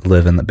to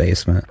live in the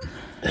basement.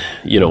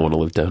 You don't want to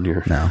live down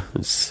here. No.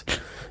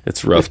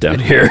 It's rough down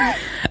here.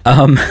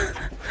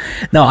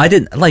 No, I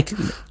didn't like.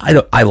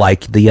 I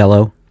liked the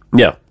yellow.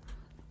 Yeah,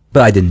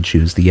 but I didn't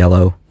choose the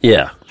yellow.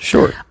 Yeah,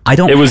 sure. I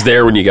don't. It was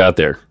there when you got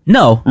there.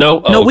 No. Oh,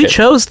 okay. We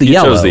chose the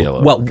yellow. Chose the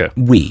yellow. Well, okay.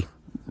 we.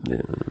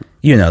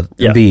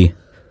 The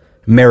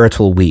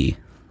marital we.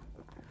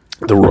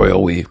 The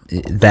royal we.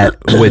 That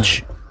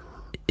which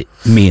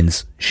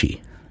means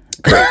she.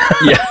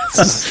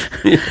 Yes.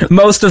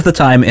 Most of the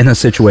time in a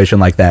situation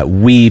like that,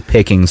 we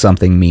picking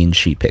something means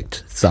she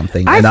picked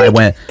something, I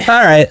went,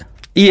 all right.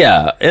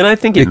 Yeah, and I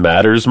think it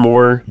matters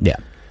more. Yeah.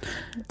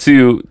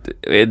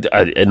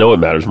 I know it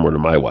matters more to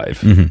my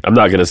wife. Mm-hmm. I'm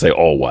not going to say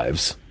all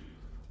wives,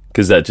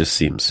 because that just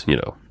seems, too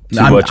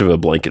much of a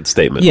blanket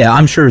statement. Yeah,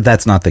 I'm sure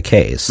that's not the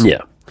case.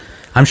 Yeah.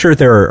 I'm sure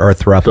there are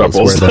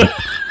thruples.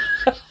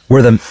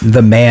 Where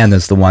the man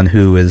is the one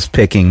who is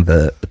picking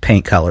the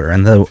paint color,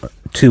 and the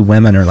two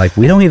women are like,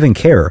 we don't even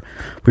care.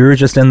 We were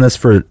just in this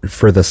for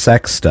the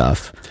sex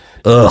stuff.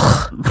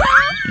 Ugh.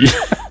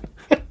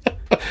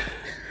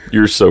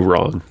 You're so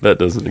wrong. That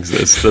doesn't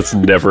exist. That's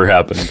never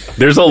happened.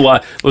 There's a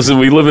lot. Listen,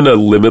 we live in a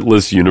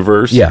limitless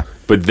universe. Yeah.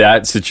 But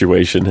that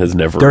situation has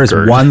never There's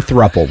occurred. one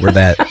throuple where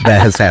that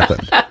has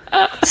happened.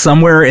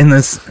 Somewhere in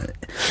this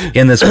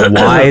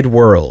wide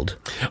world.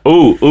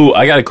 Ooh,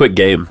 I got a quick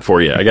game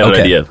for you. I got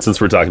an idea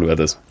since we're talking about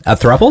this.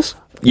 Thruples?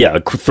 Yeah,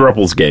 a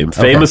thruples game.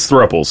 Famous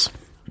thruples.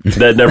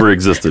 That never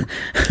existed.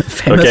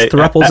 Famous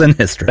thruples in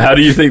history. How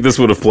do you think this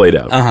would have played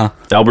out?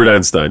 Albert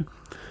Einstein.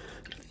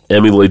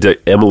 Emily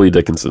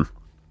Dickinson.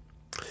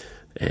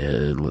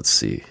 And let's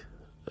see.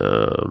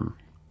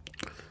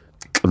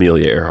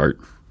 Amelia Earhart.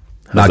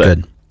 Not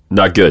good.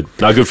 Not good.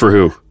 Not good for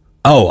who?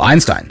 Oh,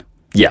 Einstein.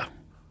 Yeah.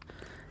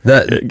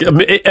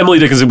 Emily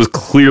Dickinson was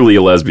clearly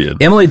a lesbian.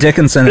 Emily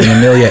Dickinson and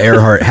Amelia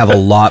Earhart have a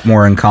lot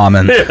more in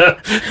common than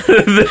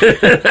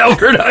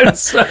Albert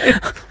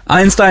Einstein.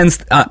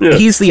 Einstein's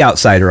he's the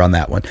outsider on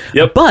that one.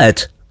 Yep.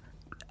 But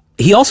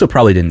he also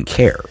probably didn't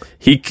care.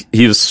 He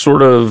was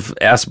sort of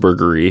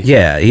Aspergery.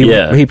 Yeah,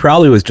 he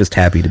probably was just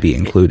happy to be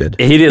included.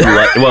 He didn't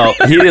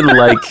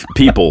like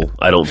people,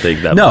 I don't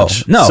think that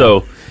much. No.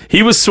 So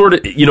he was sort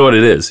of, you know what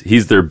it is?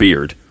 He's their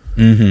beard.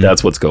 Mm-hmm.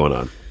 That's what's going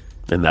on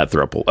in that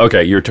throuple.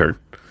 Okay, your turn.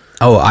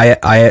 Oh, I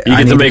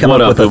need to make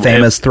one up with a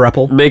famous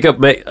throuple. Make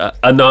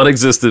a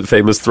non-existent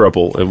famous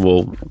throuple, and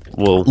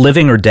we'll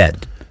living or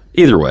dead.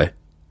 Either way,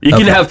 you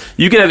can have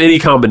any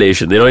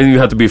combination. They don't even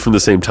have to be from the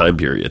same time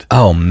period.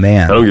 Oh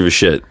man, I don't give a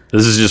shit.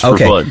 This is just for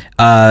fun.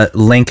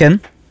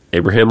 Lincoln,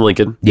 Abraham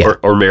Lincoln,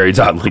 or Mary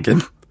Todd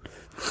Lincoln.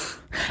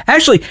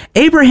 Actually,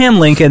 Abraham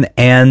Lincoln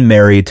and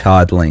Mary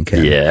Todd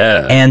Lincoln.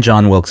 Yeah, and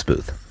John Wilkes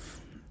Booth.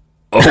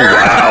 Oh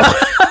wow.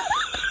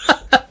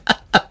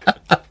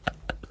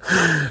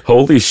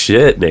 Holy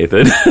shit,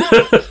 Nathan.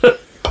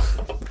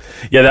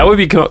 Yeah, that would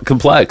be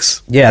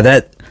complex.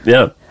 Yeah,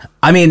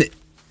 I mean,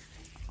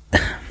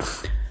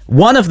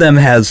 one of them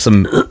has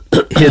some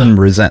hidden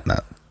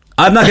resentment.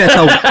 I'm not going to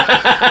tell...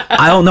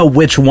 I don't know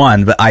which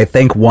one, but I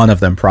think one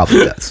of them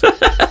probably does. All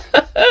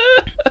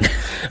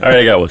right,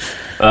 I got one.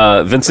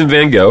 Vincent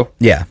Van Gogh.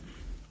 Yeah.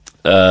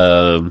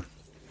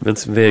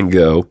 Vincent Van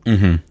Gogh.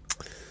 Mm-hmm.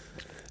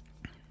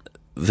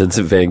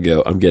 Vincent Van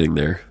Gogh. I'm getting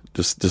there.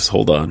 Just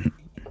hold on.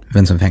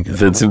 Vincent Van Gogh.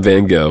 Vincent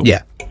Van Gogh.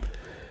 Yeah.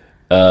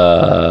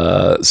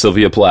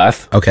 Sylvia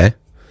Plath. Okay.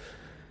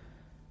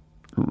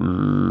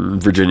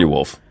 Virginia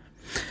Woolf.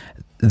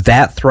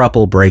 That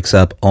throuple breaks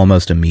up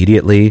almost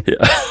immediately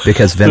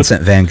because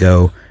Vincent Van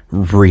Gogh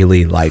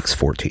really likes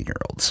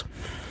 14-year-olds.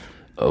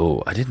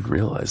 Oh, I didn't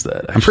realize that.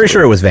 Actually. I'm pretty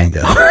sure it was Van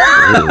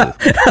Gogh.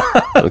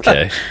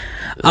 Okay.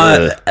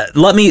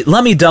 Let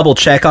me double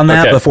check on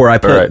that before I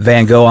put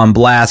Van Gogh on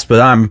blast, but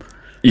I'm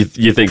you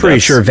think pretty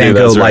sure Van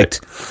Gogh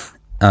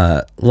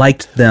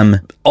liked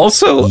them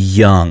also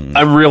young.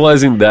 I'm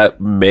realizing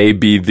that may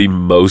be the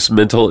most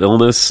mental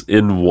illness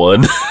in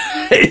one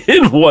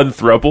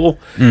throuple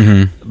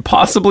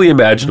possibly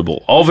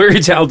imaginable. All very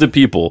talented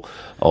people,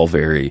 all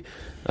very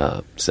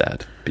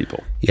sad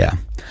people. Yeah.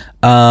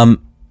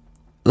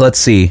 Let's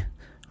see.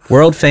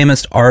 World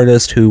famous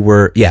artists who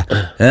were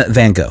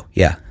Van Gogh.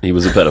 Yeah, he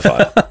was a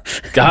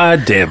pedophile.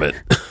 God damn it.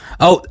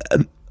 Oh,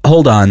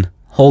 hold on.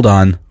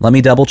 Let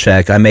me double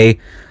check. I may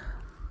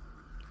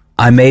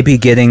be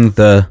getting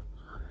the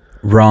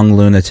wrong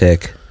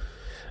lunatic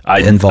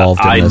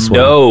involved in this one.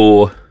 I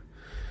know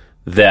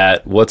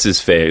that what's his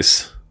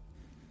face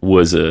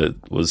was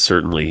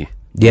certainly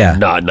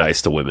not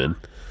nice to women.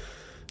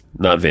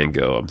 Not Van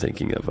Gogh. I'm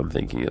thinking of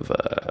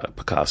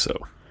Picasso.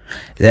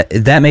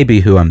 That may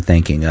be who I'm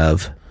thinking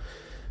of,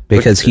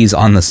 because he's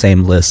on the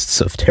same lists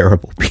of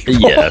terrible people.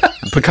 Yeah,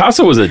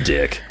 Picasso was a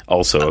dick.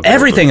 Also, apparently.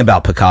 Everything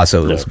about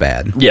Picasso is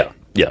bad. Yeah.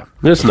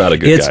 That's not a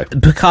good guy.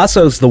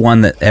 Picasso's the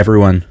one that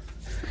everyone.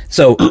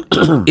 So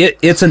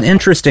it's an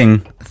interesting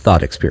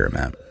thought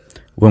experiment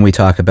when we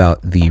talk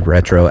about the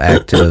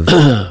retroactive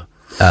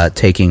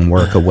taking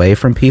work away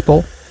from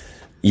people.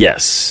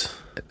 Yes,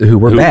 who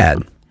were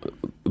bad,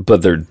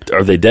 but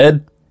are they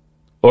dead?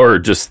 Or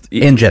just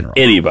in general,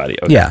 anybody?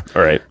 Okay. Yeah,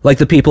 all right. Like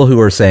the people who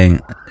are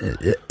saying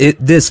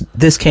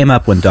this came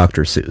up when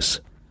Dr. Seuss,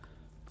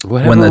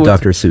 when the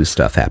Dr. Seuss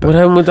stuff happened. What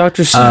happened with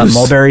Dr. Seuss?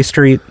 Mulberry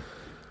Street.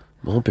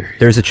 Mulberry.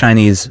 There's a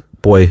Chinese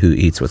boy who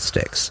eats with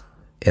sticks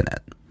in it.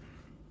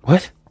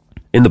 What?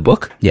 In the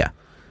book? Yeah.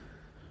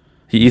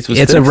 He eats with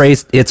sticks.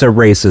 It's a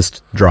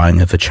racist drawing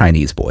of a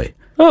Chinese boy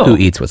who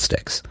eats with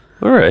sticks.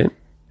 All right.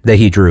 That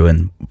he drew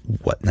in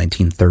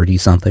 1930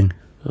 something.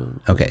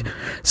 Okay,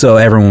 so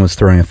everyone was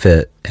throwing a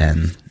fit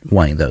and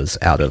wanting those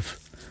out of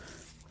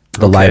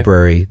the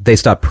library. They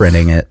stopped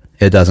printing it.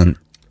 It doesn't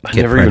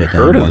get never printed even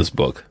heard anymore. of this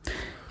book.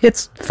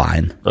 It's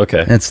fine.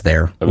 Okay. It's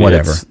there. I mean,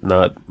 whatever. It's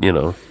not,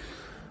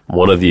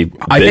 one of the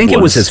I think ones.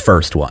 it was his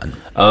first one.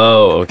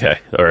 Oh, okay.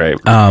 All right.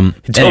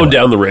 He toned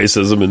down the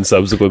racism in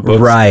subsequent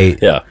books. Right.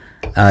 Yeah.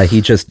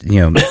 He just,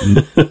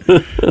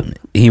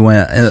 he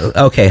went,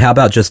 okay, how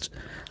about just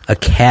a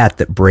cat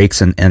that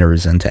breaks and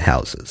enters into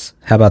houses?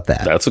 How about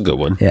that? That's a good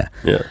one. Yeah.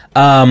 Yeah.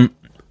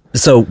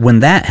 So when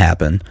that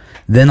happened,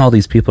 then all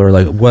these people are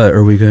like, what,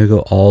 are we going to go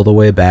all the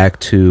way back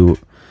to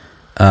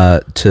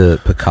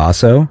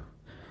Picasso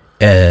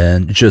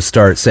and just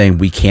start saying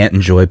we can't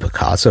enjoy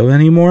Picasso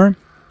anymore?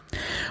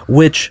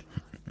 Which,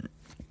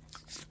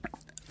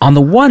 on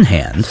the one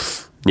hand,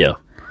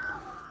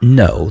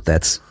 no,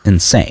 that's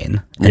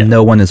insane, and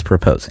no one is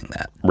proposing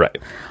that. Right.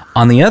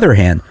 On the other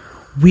hand,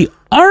 we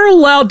are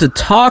allowed to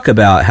talk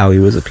about how he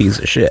was a piece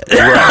of shit.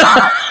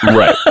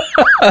 Right.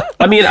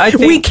 I mean, I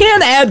think we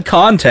can add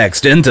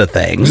context into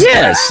things.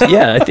 Yes,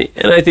 yeah,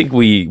 I think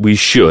we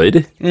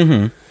should.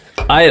 Mm-hmm.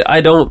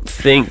 I don't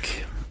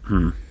think.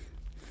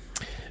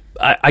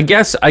 I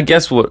guess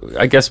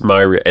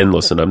and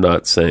listen, I'm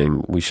not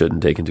saying we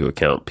shouldn't take into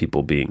account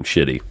people being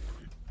shitty.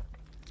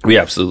 We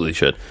absolutely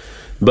should,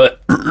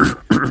 but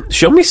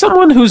show me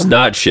someone who's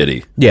not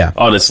shitty. Yeah,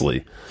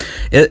 honestly,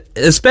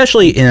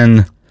 especially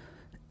in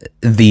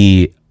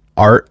the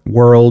art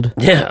world.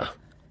 Yeah,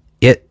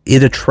 it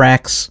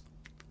attracts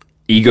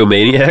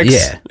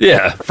egomaniacs.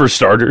 Yeah, for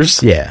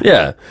starters.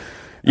 Yeah.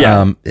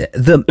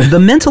 The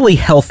mentally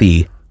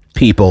healthy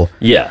people.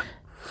 Yeah,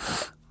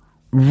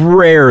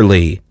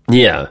 rarely.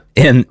 Yeah,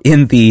 in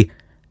the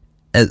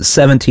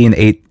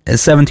 1700s,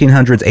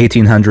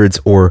 1800s,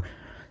 or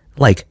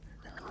like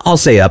I'll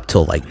say up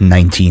till like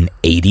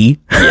 1980.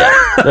 Yeah,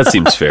 that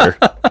seems fair.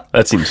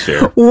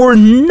 We're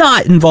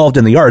not involved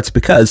in the arts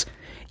because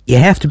you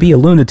have to be a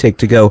lunatic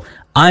to go,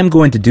 I'm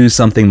going to do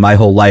something my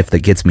whole life that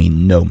gets me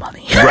no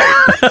money. Right.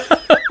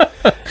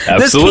 Absolutely.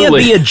 This can't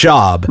be a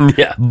job,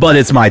 but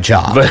it's my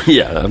job. But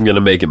I'm going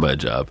to make it my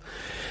job.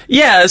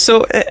 Yeah,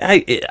 so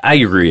I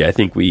agree. I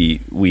think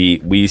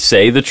we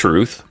say the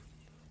truth.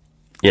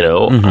 I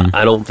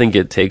don't think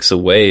it takes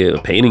away a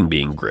painting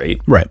being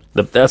great. Right.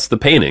 That's the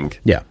painting.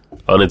 Yeah.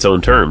 on its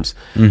own terms.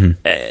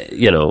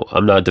 You know,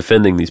 I'm not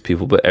defending these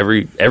people, but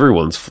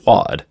everyone's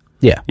flawed.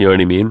 Yeah. You know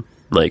what I mean?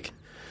 Like,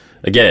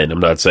 again, I'm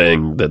not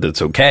saying that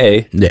it's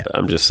okay. Yeah.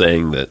 I'm just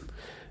saying that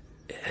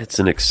it's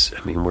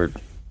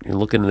you're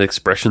looking at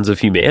expressions of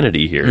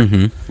humanity here.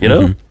 You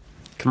know?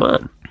 Come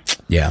on.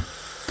 Yeah.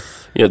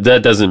 You know,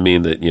 that doesn't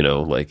mean that, you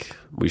know, like,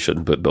 we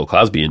shouldn't put Bill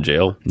Cosby in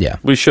jail. Yeah.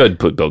 We should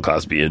put Bill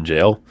Cosby in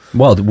jail.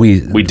 Well, we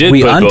did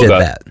we put undid Bill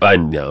that. I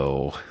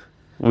know.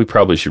 We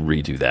probably should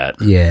redo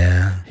that.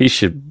 Yeah. He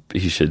should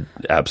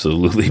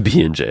absolutely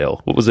be in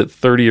jail. What was it,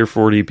 30 or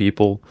 40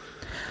 people?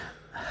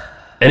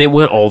 And it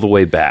went all the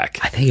way back.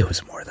 I think it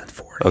was more than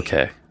 40.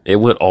 Okay. It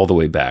went all the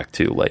way back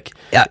too. Like,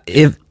 Yeah,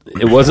 it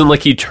wasn't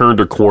like he turned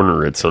a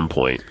corner at some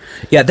point.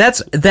 yeah,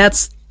 that's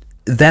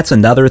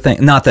another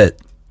thing. Not that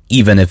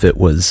even if it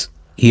was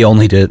he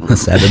only did it in the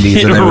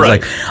 70s and it was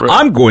Right, like, right.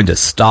 I'm going to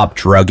stop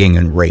drugging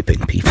and raping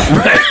people.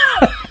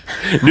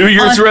 New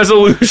Year's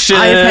resolution.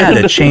 I've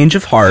had a change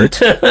of heart.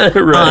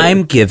 Right.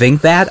 I'm giving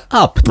that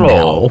up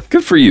Oh, now.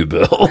 good for you,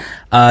 Bill.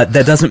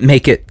 That doesn't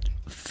make it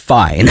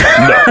fine.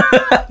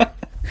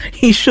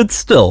 He should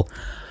still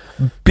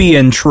be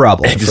in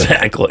trouble. for that.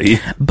 Exactly.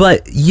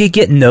 But you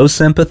get no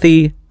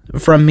sympathy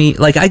from me.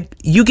 Like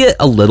you get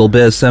a little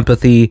bit of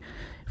sympathy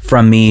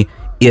from me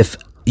if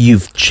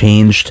you've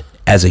changed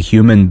as a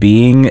human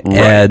being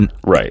and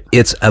Right.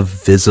 it's a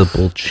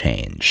visible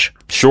change.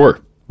 Sure.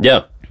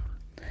 Yeah.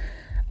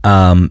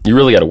 You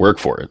really got to work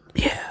for it.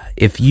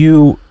 If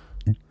you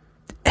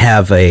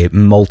have a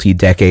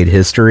multi-decade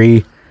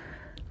history,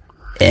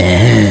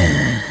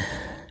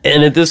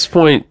 And at this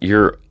point,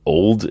 you're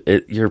old.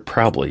 You're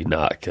probably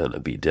not going to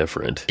be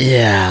different.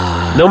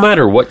 yeah. No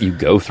matter what you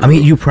go through. I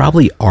mean, you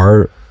probably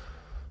are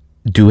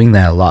doing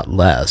that a lot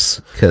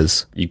less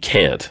because you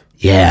can't.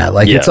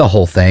 it's a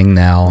whole thing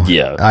now.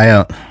 Yeah. I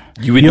don't.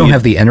 You You don't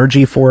have the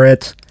energy for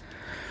it.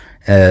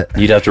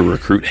 You'd have to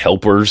recruit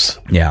helpers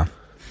Yeah.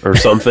 or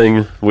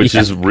something, which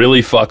is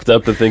really fucked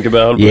up to think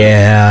about. but-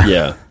 Yeah.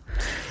 Yeah.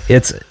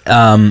 It's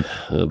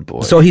Oh,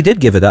 boy. so he did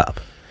give it up.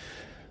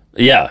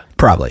 Yeah.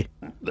 Probably.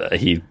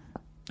 He,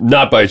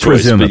 not by choice,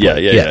 Presumably,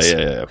 but yeah.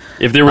 yes.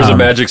 If there was a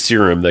magic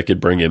serum that could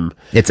bring him.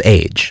 It's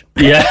age.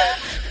 Yeah.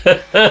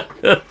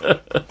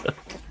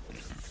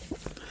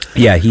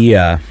 Yeah, he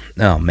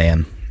oh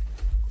man.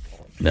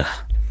 Ugh.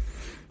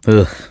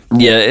 Ugh.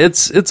 Yeah,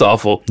 it's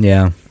awful.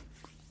 Yeah.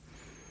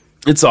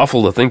 It's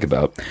awful to think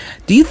about.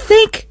 Do you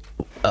think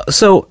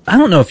so I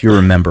don't know if you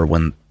remember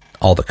when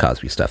all the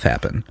Cosby stuff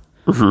happened.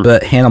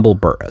 But Hannibal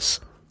Buress.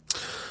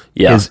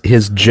 Yeah.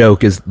 His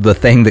joke is the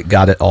thing that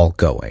got it all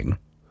going.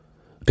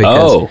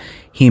 Because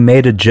he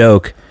made a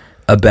joke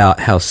about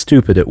how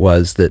stupid it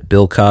was that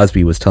Bill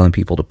Cosby was telling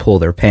people to pull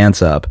their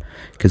pants up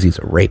because he's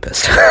a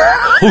rapist.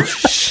 Oh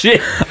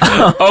shit!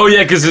 Oh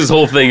yeah, because his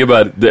whole thing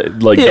about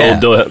like Yeah.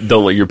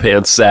 don't let your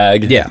pants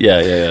sag. Yeah.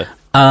 Yeah.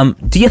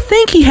 Do you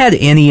think he had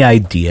any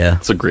idea?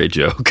 It's a great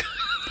joke.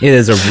 It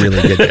is a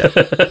really good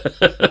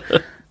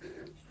joke.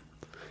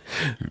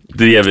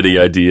 Did he have any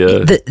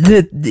idea?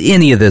 that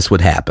any of this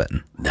would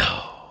happen.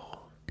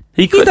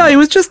 He He could. thought he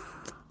was just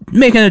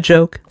making a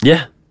joke.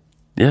 Yeah.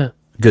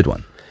 Good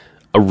one.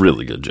 A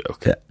really good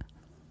joke. Yeah.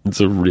 It's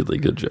a really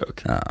good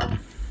joke.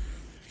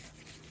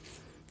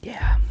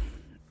 Yeah.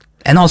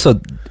 And also,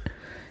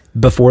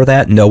 before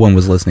that, no one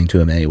was listening to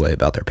him anyway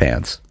about their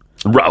pants.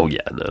 Oh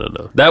yeah,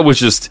 no. That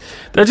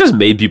just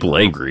made people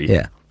angry.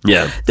 Yeah.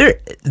 Yeah.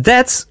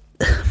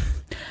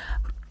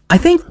 I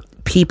think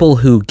people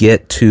who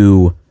get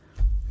to,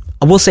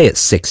 we'll say it's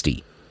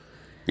 60,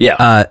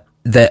 Yeah.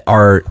 that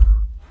are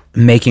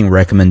making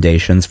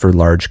recommendations for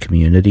large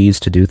communities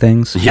to do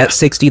things. Yeah. At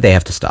 60, they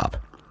have to stop.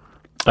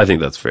 I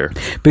think that's fair.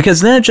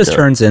 Because then it just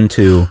turns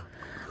into,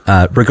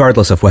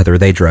 regardless of whether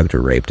they drugged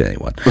or raped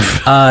anyone,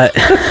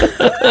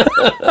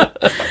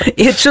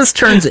 it just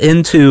turns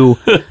into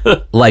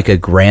like a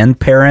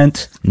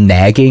grandparent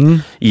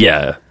nagging.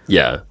 Yeah.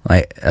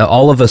 Like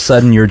all of a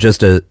sudden you're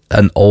just an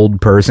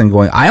old person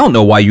going, I don't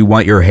know why you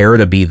want your hair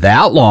to be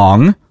that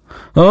long.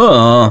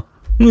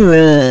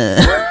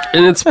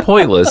 And it's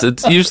pointless.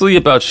 It's usually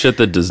about shit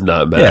that does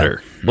not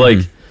matter. Like,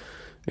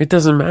 it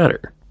doesn't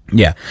matter.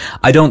 Yeah.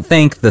 I don't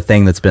think the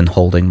thing that's been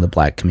holding the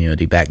black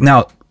community back.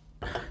 Now,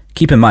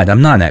 keep in mind,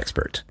 I'm not an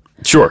expert,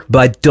 Sure. but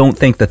I don't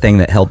think the thing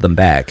that held them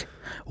back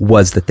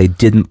was that they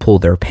didn't pull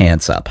their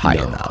pants up high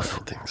enough. I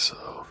don't think so.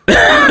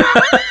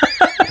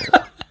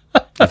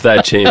 If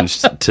that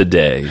changed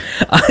today.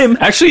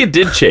 Actually, it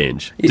did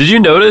change. Did you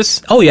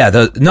notice? Oh, yeah.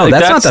 That's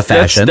not the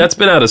fashion. That's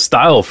been out of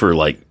style for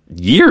like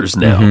years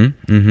now.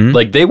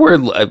 Like they wear,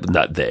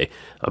 not they,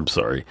 I'm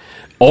sorry.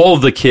 All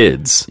the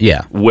kids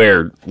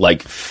wear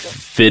like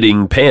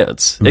fitting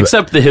pants,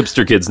 except the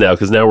hipster kids now,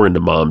 because now we're into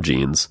mom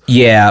jeans.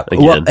 Yeah.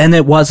 Again. Well, and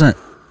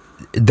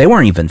they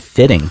weren't even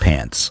fitting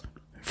pants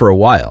for a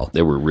while.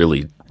 They were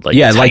really like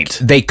Yeah. tight Like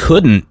they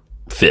couldn't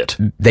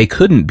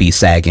be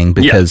sagging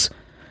because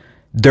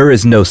there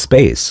is no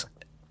space.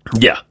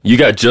 Yeah, you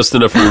got just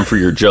enough room for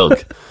your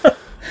junk.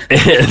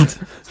 And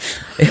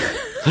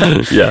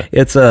yeah,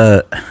 It's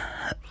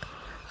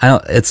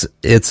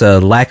It's a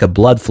lack of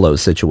blood flow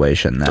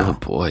situation now. Oh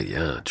boy,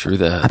 yeah, true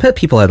that. I bet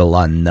people had a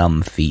lot of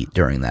numb feet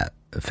during that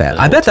fad.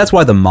 I bet that's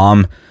why the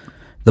mom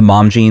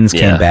jeans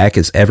came back,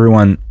 is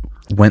everyone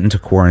went into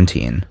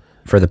quarantine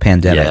for the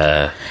pandemic.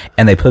 Yeah.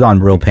 And they put on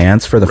real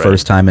pants for the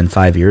first time in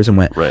 5 years and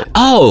went,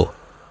 oh,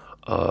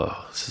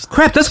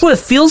 crap, that's what it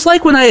feels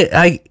like when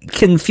I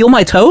can feel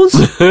my toes?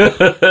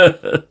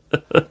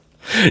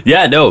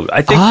 Yeah, no,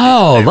 I think...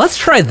 Oh, let's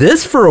try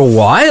this for a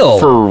while.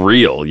 For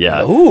real,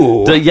 yeah.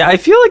 Ooh. Yeah, I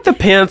feel like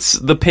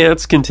the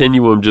pants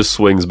continuum just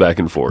swings back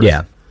and forth.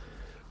 Yeah.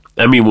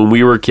 I mean, when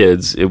we were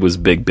kids, it was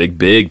big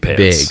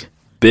pants.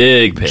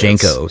 Big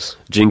pants.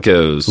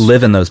 Jinkos.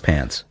 Live in those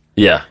pants.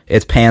 Yeah.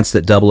 It's pants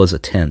that double as a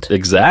tent.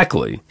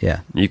 Exactly.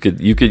 Yeah. You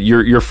could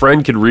your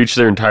friend could reach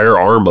their entire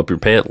arm up your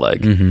pant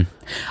leg. Mm-hmm.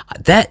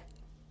 That,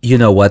 you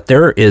know what?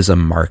 There is a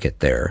market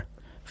there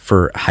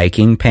for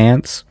hiking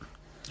pants.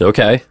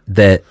 Okay.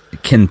 That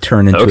can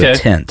turn into a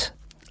tent.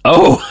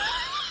 Oh.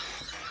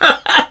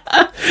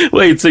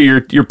 Wait, so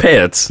your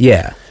pants.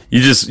 Yeah.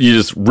 You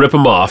just rip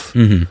them off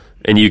and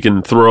you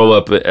can throw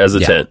them up as a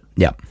tent.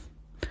 Yeah.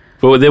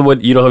 But then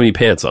what? You don't have any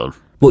pants on.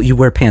 Well, you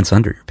wear pants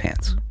under your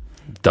pants.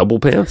 Double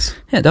pants?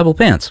 Yeah, double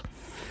pants.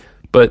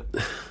 But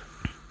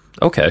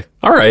okay.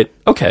 All right.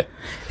 Okay.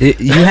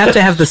 You have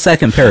to have the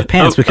second pair of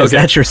pants because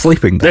that's your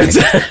sleeping bag.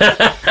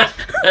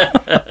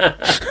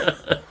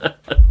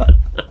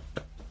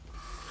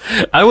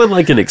 I would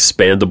like an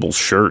expandable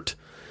shirt.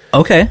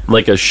 Okay.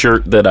 Like a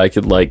shirt that I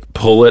could like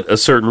pull it a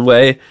certain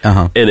way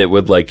and it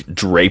would like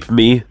drape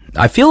me.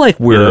 I feel like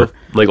we're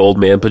like old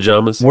man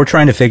pajamas. We're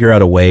trying to figure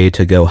out a way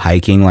to go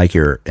hiking like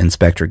your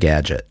Inspector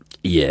Gadget.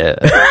 Yeah.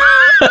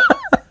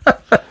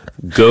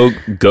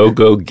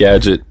 Go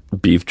Gadget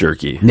beef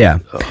jerky. Yeah.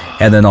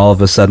 And then all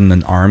of a sudden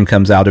an arm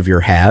comes out of your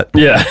hat.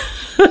 Yeah.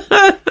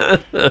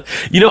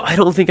 I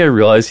don't think I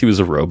realized he was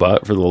a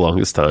robot for the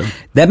longest time.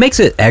 That makes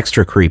it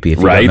extra creepy if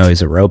you don't know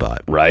he's a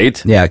robot.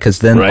 Right? Yeah, because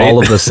then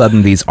all of a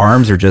sudden these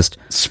arms are just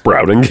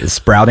sprouting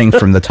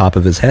from the top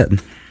of his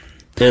head.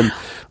 And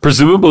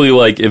presumably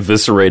like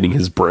eviscerating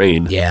his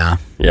brain. Yeah.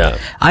 Yeah.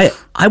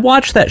 I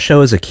watched that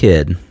show as a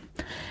kid,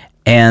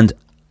 and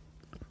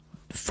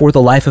for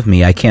the life of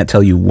me, I can't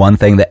tell you one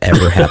thing that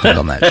ever happened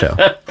on that show.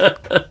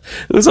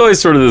 It was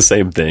always sort of the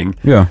same thing.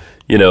 Yeah.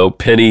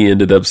 Penny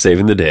ended up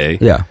saving the day.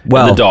 Yeah.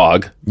 Well, and the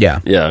dog. Yeah.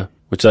 Yeah.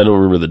 Which I don't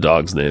remember the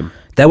dog's name.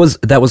 That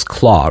was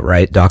Claw,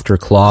 right? Dr.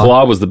 Claw.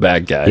 Claw was the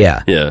bad guy.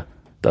 Yeah. Yeah.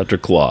 Dr.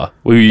 Claw.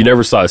 Well, you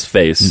never saw his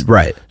face.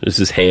 Right. Just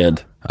his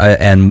hand.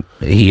 And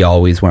he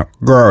always went,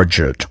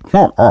 Gadget.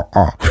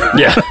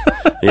 Yeah.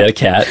 He had a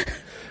cat.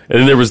 And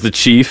then there was the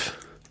chief.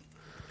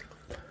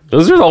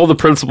 Those are all the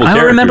principal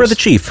characters. I remember the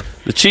chief.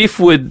 The chief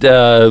would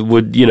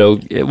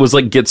it was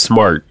like Get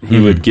Smart. He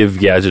would give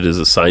Gadget his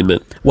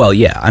assignment. Well,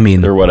 yeah, I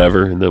mean, or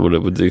whatever, and then when it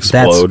would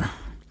explode.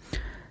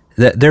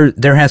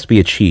 There has to be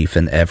a chief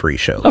in every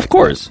show. Of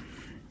course.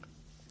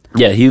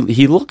 Yeah,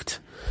 he looked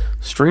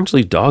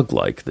strangely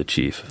dog-like, the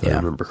chief, if I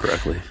remember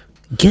correctly.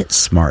 Get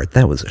Smart,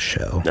 that was a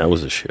show. That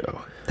was a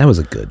show. That was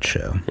a good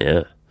show.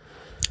 Yeah.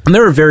 And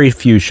there are very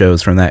few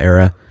shows from that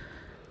era.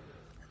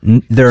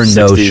 There are 60s.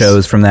 No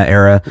shows from that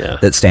era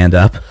that stand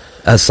up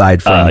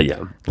aside from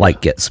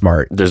like Get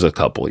Smart. There's a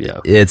couple,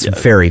 yeah. It's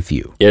very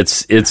few.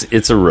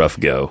 It's a rough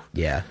go.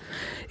 Yeah.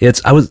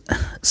 I was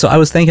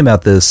thinking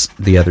about this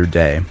the other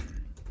day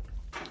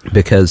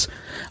because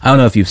I don't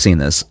know if you've seen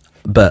this,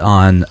 but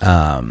on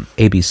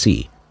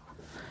ABC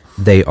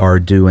they are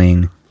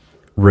doing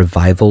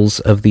revivals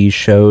of these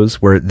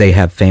shows where they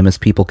have famous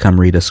people come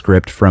read a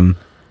script from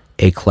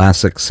a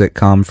classic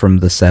sitcom from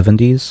the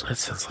 70s. That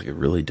sounds like a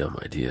really dumb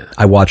idea.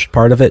 I watched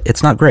part of it.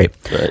 It's not great.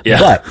 Yeah.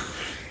 But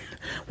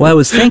what I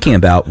was thinking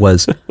about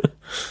was,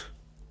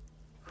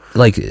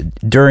 like,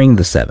 during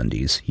the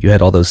 70s, you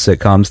had all those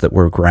sitcoms that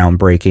were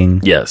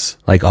groundbreaking. Yes.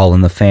 Like All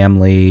in the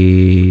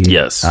Family.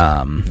 Yes.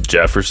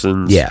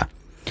 Jeffersons. Yeah.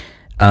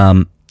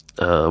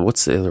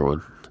 What's the other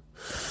one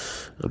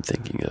I'm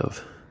thinking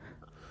of?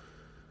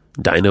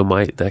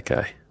 Dynamite, that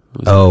guy.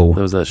 That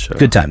was that show.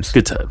 Good Times.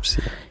 Good Times,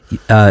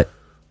 yeah.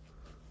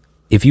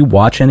 If you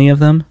watch any of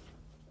them,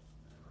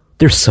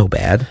 they're so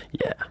bad.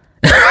 Yeah.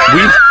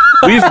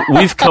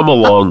 We've come a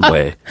long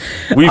way.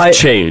 We've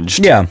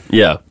changed. Yeah.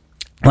 Yeah.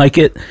 Like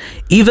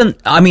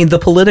the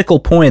political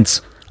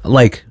points,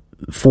 like,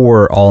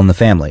 for All in the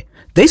Family,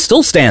 they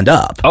still stand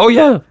up. Oh,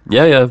 yeah.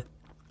 Yeah, yeah.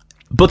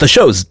 But the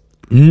show's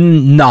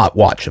not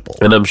watchable.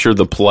 And I'm sure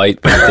the plight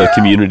of the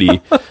community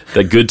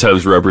that Good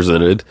Times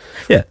represented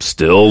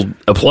still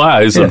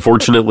applies,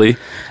 unfortunately.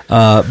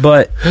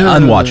 But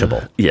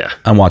unwatchable. Yeah.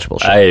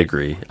 Unwatchable show. I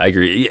agree.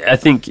 I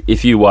think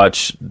if you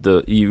watch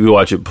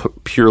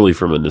it purely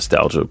from a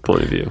nostalgia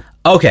point of view.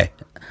 Okay.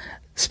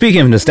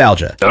 Speaking of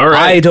nostalgia, all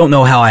right. I don't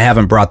know how I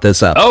haven't brought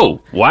this up.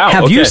 Oh, wow.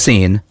 Have you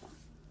seen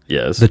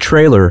the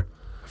trailer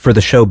for the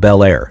show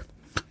Bel Air?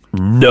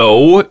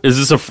 No. Is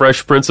this a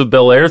Fresh Prince of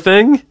Bel Air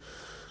thing?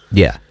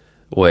 Yeah.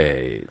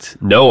 Wait.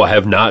 No, I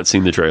have not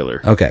seen the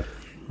trailer. Okay.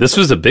 This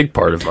was a big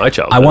part of my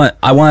childhood.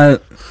 I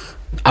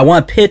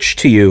want to pitch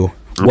to you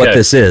what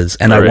this is,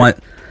 and I want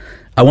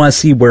to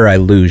see where I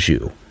lose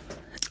you.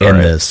 in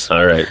this.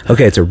 All right.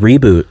 Okay, it's a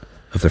reboot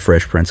of The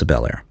Fresh Prince of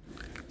Bel-Air.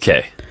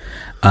 Okay.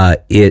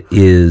 It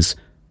is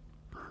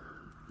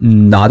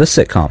not a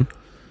sitcom.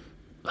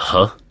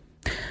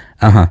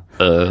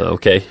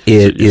 Okay.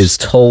 It is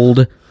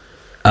told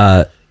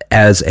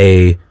as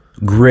a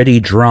gritty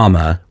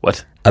drama.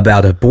 What?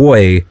 About a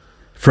boy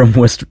from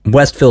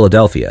West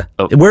Philadelphia,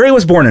 where he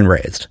was born and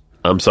raised.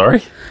 I'm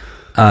sorry?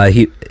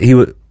 He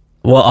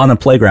well, on a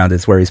playground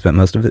is where he spent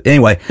most of it.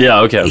 Anyway, yeah,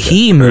 okay.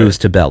 He moves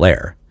to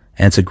Bel-Air,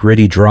 and it's a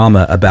gritty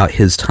drama about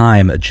his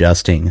time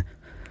adjusting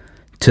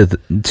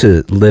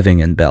to living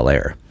in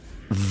Bel-Air.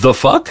 The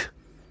fuck?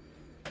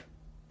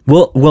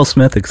 Will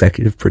Smith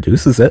executive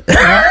produces it.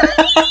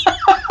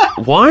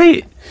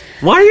 Why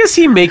is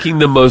he making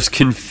the most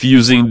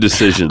confusing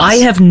decisions? I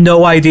have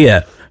no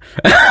idea.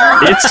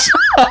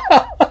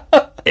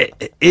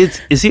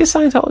 Is he a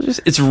Scientologist?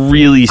 It's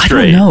really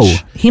strange. I don't know.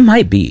 He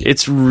might be.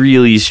 It's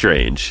really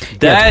strange.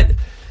 That's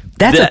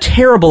a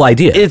terrible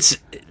idea.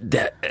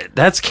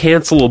 That's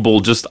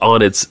cancelable just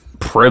on its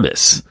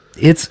premise.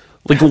 It's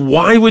like,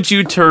 why would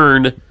you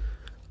turn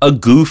a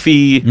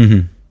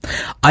goofy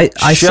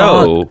I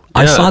show?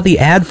 I saw the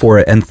ad for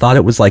it and thought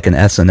it was like an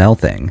SNL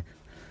thing.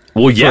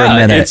 Well,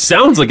 yeah, it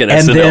sounds like an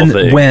SNL thing. And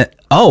then went,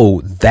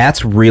 oh,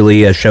 that's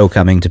really a show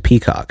coming to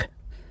Peacock.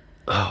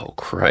 Oh,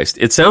 Christ.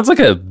 It sounds like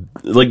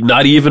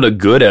not even a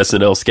good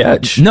SNL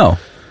sketch. No.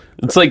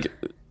 It's like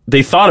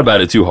they thought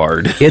about it too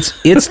hard. It's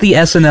the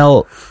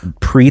SNL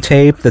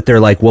pre-tape that they're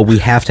like, well, we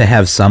have to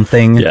have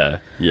something. Yeah.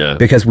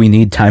 Because we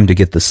need time to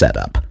get the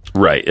setup.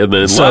 Right. And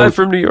then live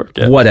from New York.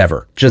 Yeah.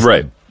 Whatever. Just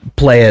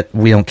play it.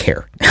 We don't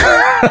care.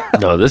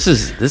 No, this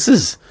is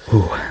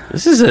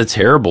a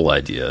terrible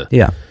idea.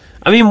 Yeah.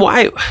 I mean,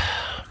 why?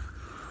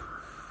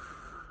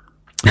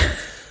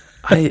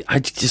 I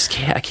just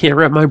can't. I can't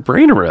wrap my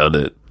brain around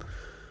it.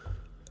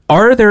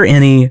 Are there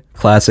any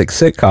classic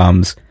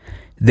sitcoms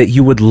that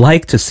you would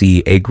like to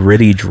see a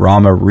gritty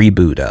drama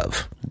reboot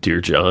of?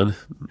 Dear John.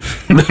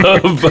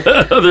 No,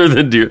 but other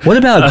than Dear. What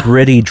about a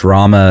gritty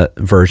drama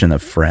version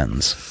of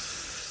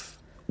Friends?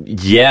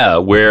 Yeah,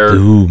 where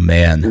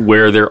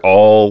they're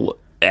all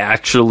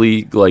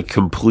actually like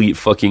complete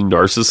fucking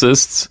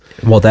narcissists.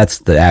 Well, that's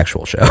the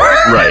actual show.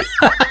 Right.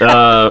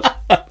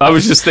 I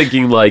was just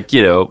thinking, like,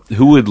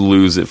 who would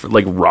lose it?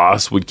 Like,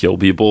 Ross would kill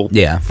people.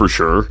 Yeah. For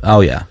sure.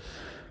 Oh, yeah.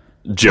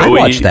 Joey,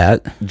 I watched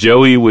that.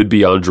 Joey would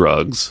be on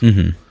drugs.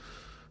 Mm-hmm.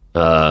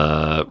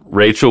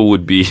 Rachel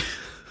would be...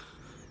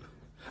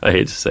 I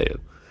hate to say it.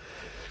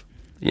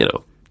 Yeah.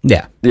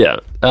 Yeah.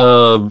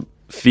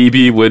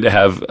 Phoebe would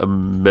have a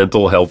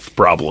mental health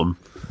problem.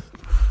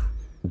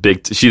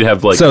 She'd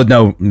have like... So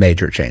no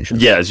major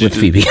changes with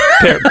Phoebe.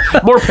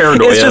 More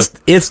paranoia.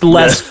 It's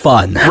less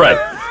fun.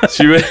 Right.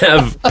 She would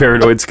have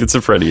paranoid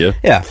schizophrenia.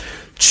 Yeah.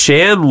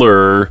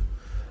 Chandler's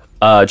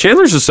a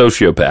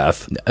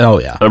sociopath.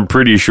 Oh, yeah. I'm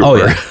pretty sure. Oh,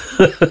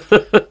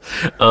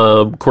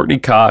 yeah. Courtney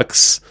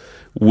Cox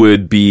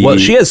would be... Well,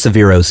 she has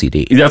severe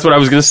OCD. That's what I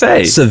was going to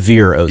say.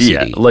 Severe OCD.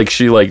 Yeah, like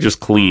she just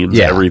cleans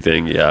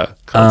everything. Yeah,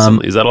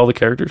 constantly. Is that all the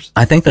characters?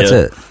 I think that's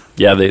it.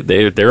 Yeah,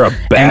 they're a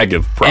bag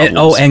of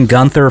problems. And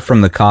Gunther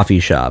from the coffee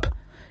shop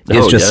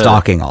is just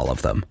stalking all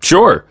of them.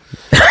 Sure.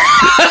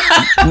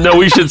 No,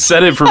 we should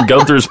set it from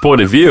Gunther's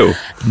point of view.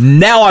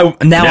 Now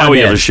we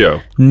have a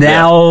show.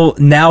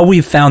 Now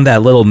we've found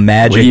that little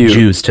magic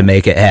juice to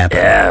make it happen.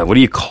 Yeah. What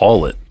do you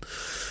call it?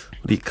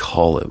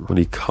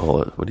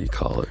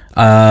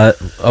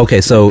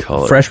 Okay, so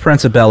Fresh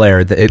Prince of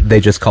Bel-Air, they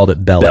just called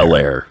it Bel-Air.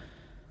 Bel-Air.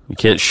 You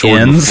can't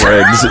shorten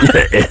Friends.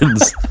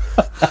 Ends.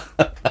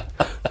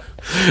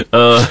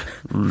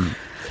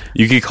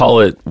 You could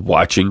call it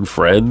Watching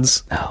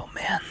Friends. Oh,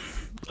 man.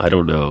 I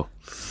don't know.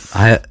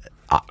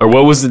 Or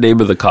what was the name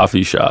of the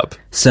coffee shop?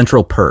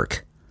 Central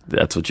Perk.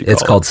 That's what you call it.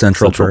 It's called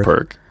Central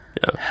Perk.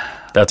 Yeah.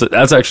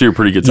 That's actually a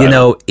pretty good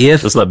title.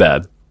 That's not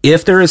bad.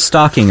 If there is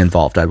stalking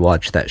involved, I'd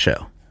watch that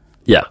show.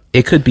 Yeah.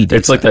 It could be decent.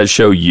 It's like that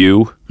show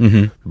You,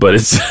 but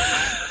it's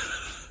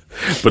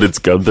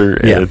Gunther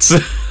and it's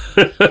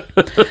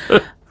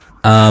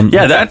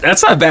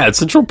that's not bad.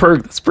 Central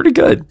Perk, that's pretty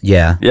good.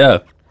 Yeah. Yeah.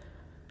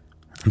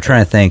 I'm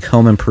trying to think.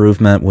 Home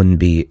Improvement wouldn't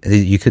be...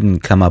 You couldn't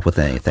come up with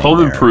anything. Home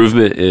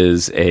Improvement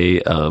is a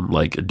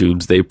like a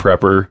doomsday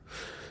prepper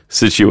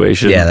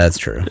situation. Yeah, that's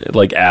true.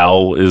 Like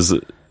Al is,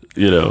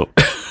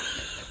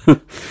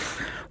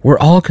 We're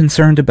all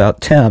concerned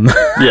about Tim.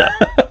 Yeah.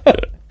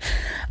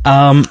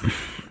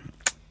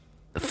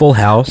 Full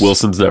House.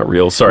 Wilson's not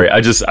real. Sorry,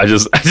 I just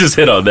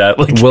hit on that.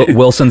 Like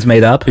Wilson's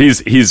made up.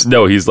 He's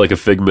like a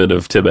figment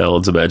of Tim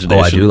Allen's imagination.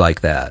 Oh, I do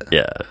like that.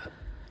 Yeah.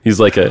 He's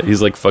like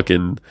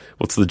fucking,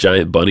 what's the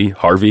giant bunny?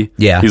 Harvey?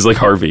 Yeah. He's like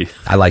Harvey.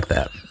 I like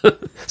that.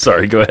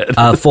 Sorry, go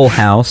ahead. Full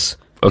House.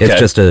 Okay. It's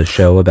just a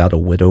show about a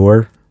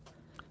widower.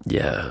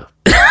 Yeah.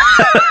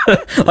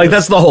 Like,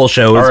 that's the whole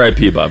show.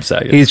 R.I.P. Bob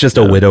Saget. He's just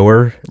a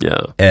widower.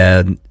 Yeah.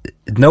 And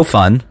no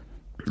fun.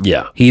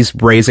 Yeah. He's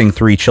raising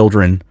 3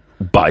 children.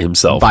 By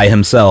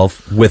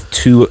himself. With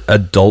 2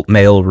 adult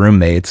male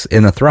roommates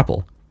in a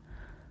throuple.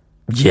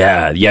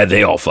 Yeah. Yeah,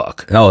 they all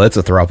fuck. Oh, it's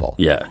a throuple.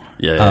 Yeah.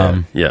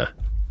 Yeah. Yeah.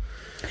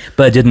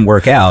 But it didn't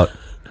work out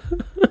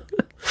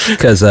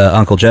because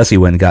Uncle Jesse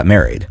went and got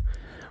married.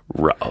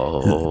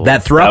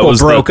 That throuple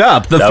broke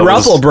up. The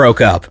throuple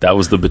broke up. That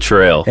was the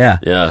betrayal. Yeah.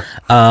 Yeah.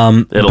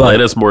 And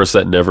Alanis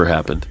Morissette never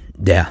happened.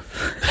 Yeah.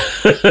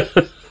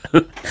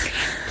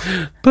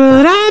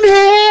 But I'm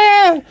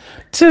here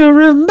to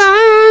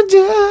remind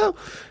you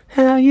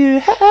how you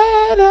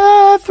had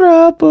a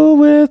throuple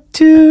with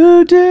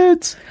two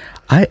dudes.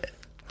 I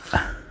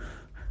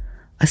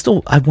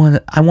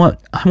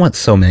want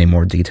so many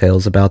more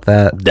details about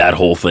that. That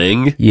whole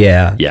thing?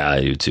 Yeah. Yeah,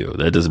 I do too.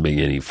 That doesn't make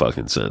any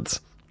fucking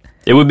sense.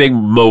 It would make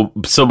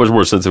so much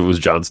more sense if it was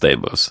John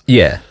Stamos.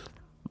 Yeah.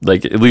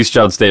 Like, at least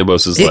John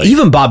Stamos is like...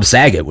 Even Bob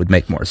Saget would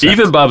make more sense.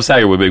 Even Bob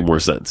Saget would make more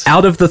sense.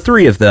 Out of the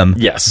three of them,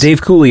 yes,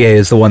 Dave Coulier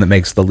is the one that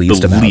makes the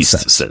least amount of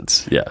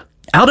sense. Yeah.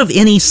 Out of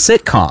any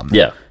sitcom,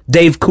 yeah,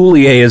 Dave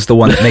Coulier is the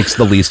one that makes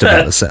the least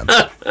amount of sense.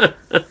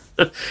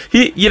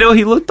 He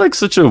looked like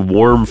such a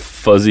warm,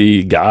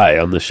 fuzzy guy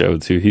on the show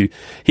too.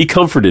 He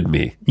comforted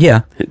me.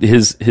 Yeah.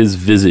 His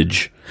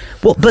visage.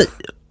 Well, but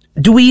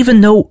do we even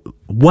know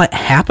what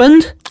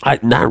happened? I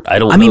don't.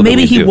 I mean,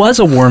 maybe he was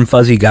a warm,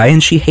 fuzzy guy,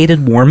 and she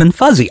hated warm and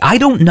fuzzy. I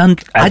don't know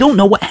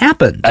what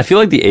happened. I feel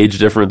like the age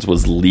difference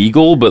was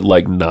legal, but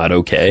like not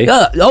okay.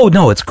 Oh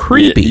no, it's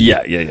creepy.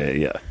 Yeah.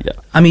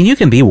 I mean, you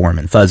can be warm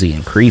and fuzzy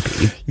and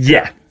creepy.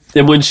 Yeah.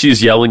 And when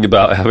she's yelling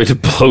about having to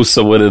blow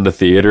someone in the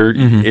theater,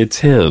 it's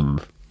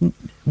him.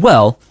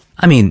 Well,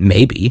 I mean,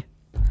 maybe.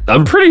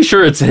 I'm pretty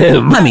sure it's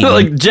him. I mean,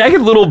 like Jagged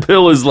Little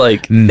Pill is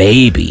like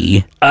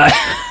maybe.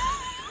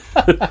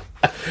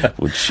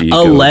 When she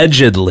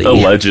allegedly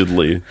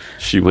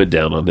she went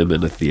down on him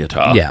in a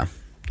theater. Yeah,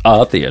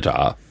 a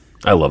theater.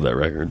 I love that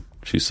record.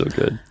 She's so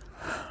good.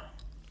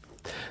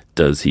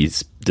 Does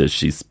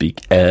she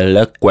speak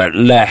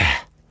eloquently?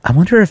 I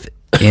wonder if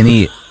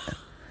any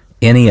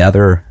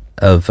other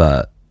of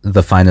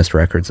the finest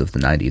records of the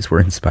 90s were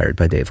inspired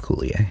by Dave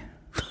Coulier.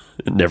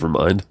 Never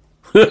mind.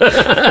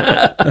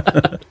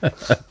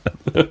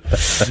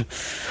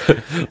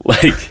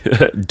 Like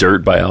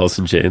Dirt by Alice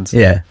in Chains.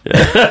 Yeah.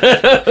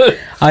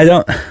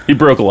 He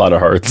broke a lot of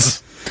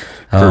hearts.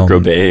 Kurt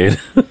Cobain.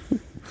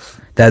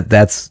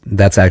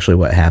 That's actually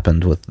what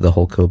happened with the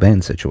whole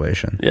Cobain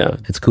situation. Yeah.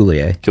 It's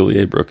Coulier.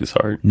 Coulier broke his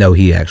heart. No,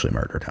 he actually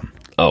murdered him.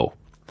 Oh.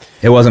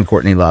 It wasn't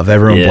Courtney Love.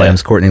 Everyone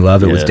blames Courtney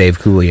Love. It was Dave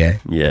Coulier.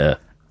 Yeah.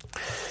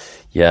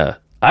 Yeah.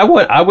 I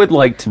would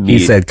like to meet...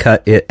 He said,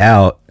 cut it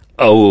out.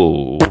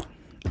 Oh.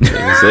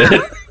 That was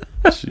it?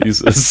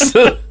 Jesus.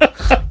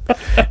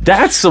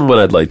 That's someone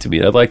I'd like to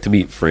meet. I'd like to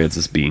meet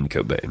Frances Bean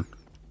Cobain.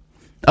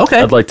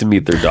 Okay. I'd like to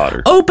meet their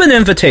daughter. Open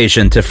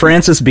invitation to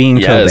Frances Bean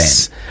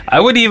Cobain.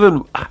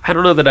 I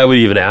don't know that I would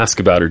even ask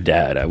about her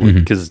dad. I would,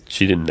 because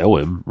she didn't know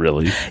him,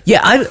 really.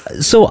 Yeah,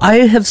 I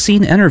have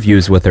seen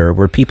interviews with her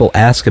where people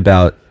ask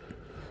about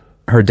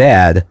her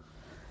dad,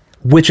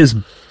 which is,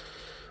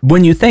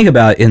 when you think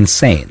about it,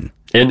 insane.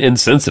 And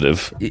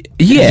insensitive.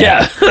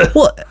 Yeah.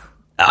 Well,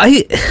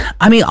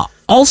 I mean,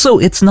 also,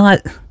 it's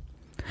not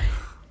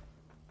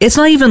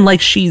even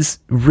like she's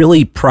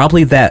really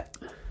probably that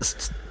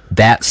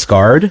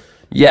scarred.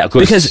 Yeah,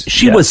 because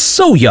she was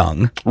so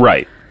young.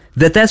 Right.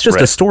 That's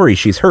just a story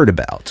she's heard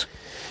about.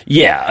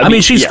 Yeah. I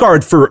mean, she's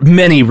scarred for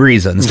many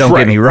reasons, don't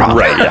get me wrong.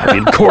 Right, yeah. I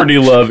mean, Courtney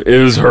Love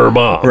is her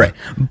mom. Right.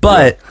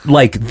 But,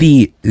 like,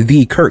 the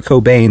Kurt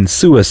Cobain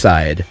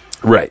suicide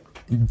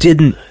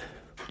didn't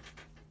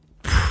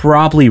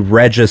probably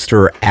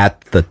register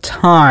at the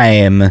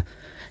time.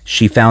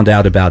 She found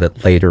out about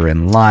it later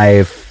in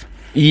life.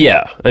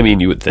 Yeah, I mean,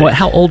 you would think.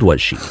 How old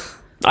was she?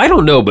 I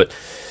don't know, but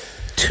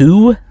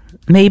 2,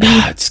 maybe.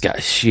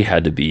 She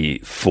had to be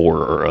 4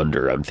 or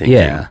under. I'm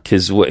thinking,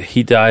 because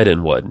he died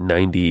in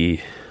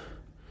 90.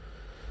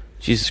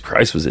 Jesus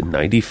Christ, was it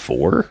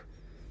 94?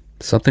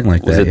 Something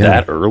like that. Was it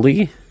that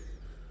early?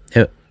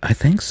 I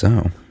think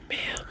so.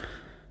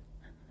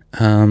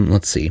 Man.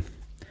 Let's see.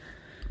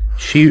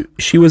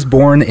 She was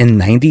born in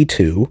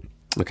 92.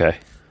 Okay.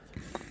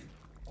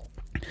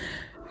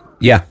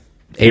 Yeah,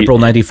 April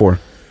 94.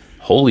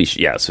 Holy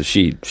yeah, so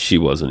she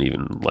wasn't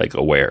even like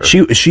aware. She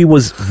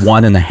was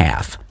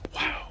 1.5.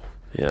 Wow.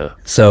 Yeah.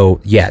 So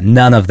yeah,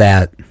 none of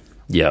that.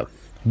 Yeah.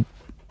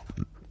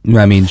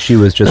 I mean, she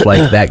was just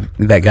like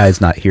that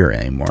guy's not here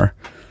anymore.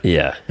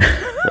 Yeah.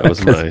 That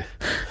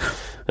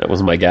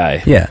was my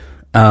guy. Yeah.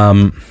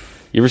 You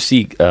ever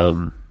see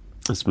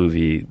this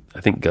movie? I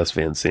think Gus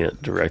Van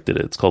Sant directed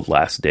it. It's called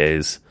Last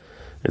Days.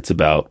 It's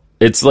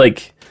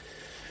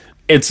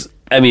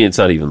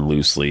not even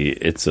loosely.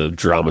 It's a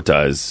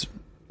dramatized.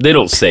 They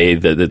don't say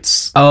that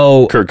it's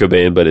Kurt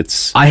Cobain, but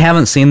it's. I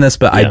haven't seen this,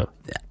 but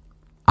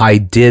I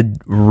did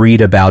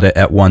read about it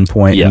at one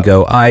point and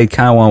go, I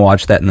kind of want to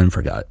watch that, and then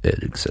forgot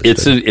it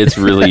existed. It's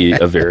really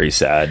a very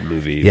sad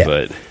movie,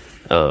 but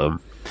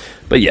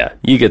yeah,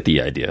 you get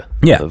the idea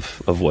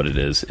of what it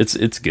is.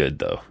 It's good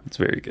though. It's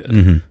very good.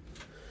 Mm-hmm.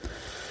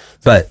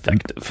 But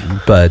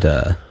effective. But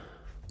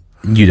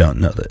you don't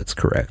know that it's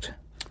correct.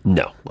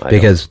 No,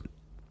 because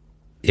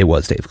it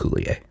was Dave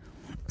Coulier.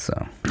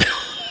 So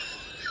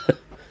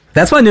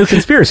that's my new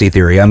conspiracy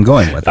theory. I'm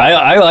going with it.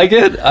 I like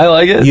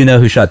it. You know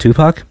who shot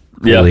Tupac?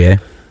 Yeah.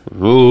 Coulier.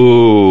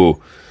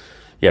 Ooh.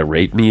 Yeah,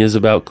 Rape Me is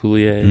about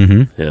Coulier.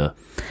 Mm-hmm. Yeah.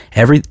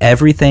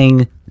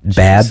 Everything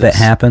bad that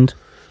happened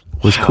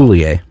was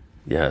Coulier.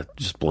 Yeah,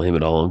 just blame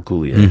it all on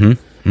Coulier.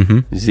 Mm-hmm.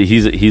 Mm-hmm. See,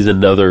 he's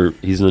another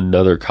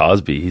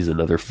Cosby. He's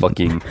another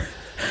fucking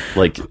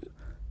like,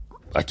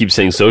 I keep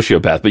saying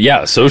sociopath, but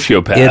yeah,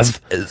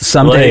 sociopath.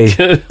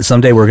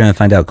 Someday we're going to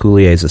find out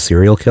Coulier is a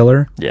serial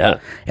killer. Yeah.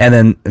 And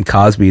then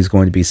Cosby is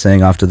going to be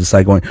sitting off to the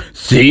side going,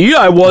 see,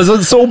 I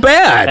wasn't so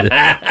bad.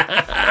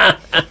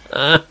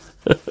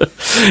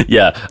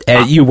 Yeah.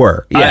 And you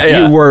were.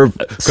 Yeah, you were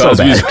so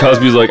bad.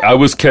 Cosby's like, I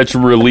was catch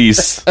and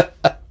release.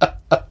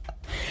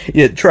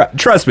 Yeah,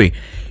 trust me.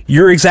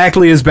 You're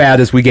exactly as bad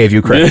as we gave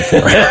you credit for.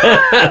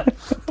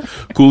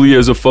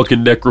 Coulier's a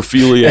fucking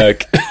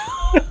necrophiliac.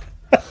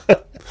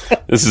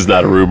 This is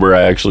not a rumor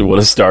I actually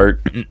want to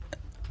start.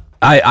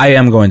 I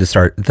am going to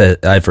start the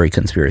Ivory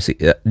conspiracy.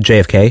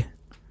 JFK?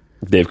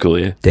 Dave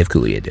Coulier. Dave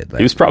Coulier did that.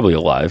 He was probably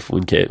alive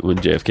when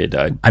JFK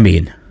died. I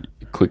mean,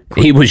 quick.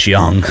 He was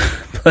young,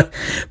 but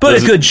a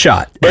good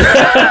shot.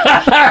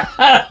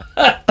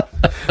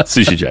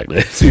 Sushi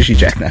Jackknife. Sushi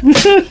Jackknife.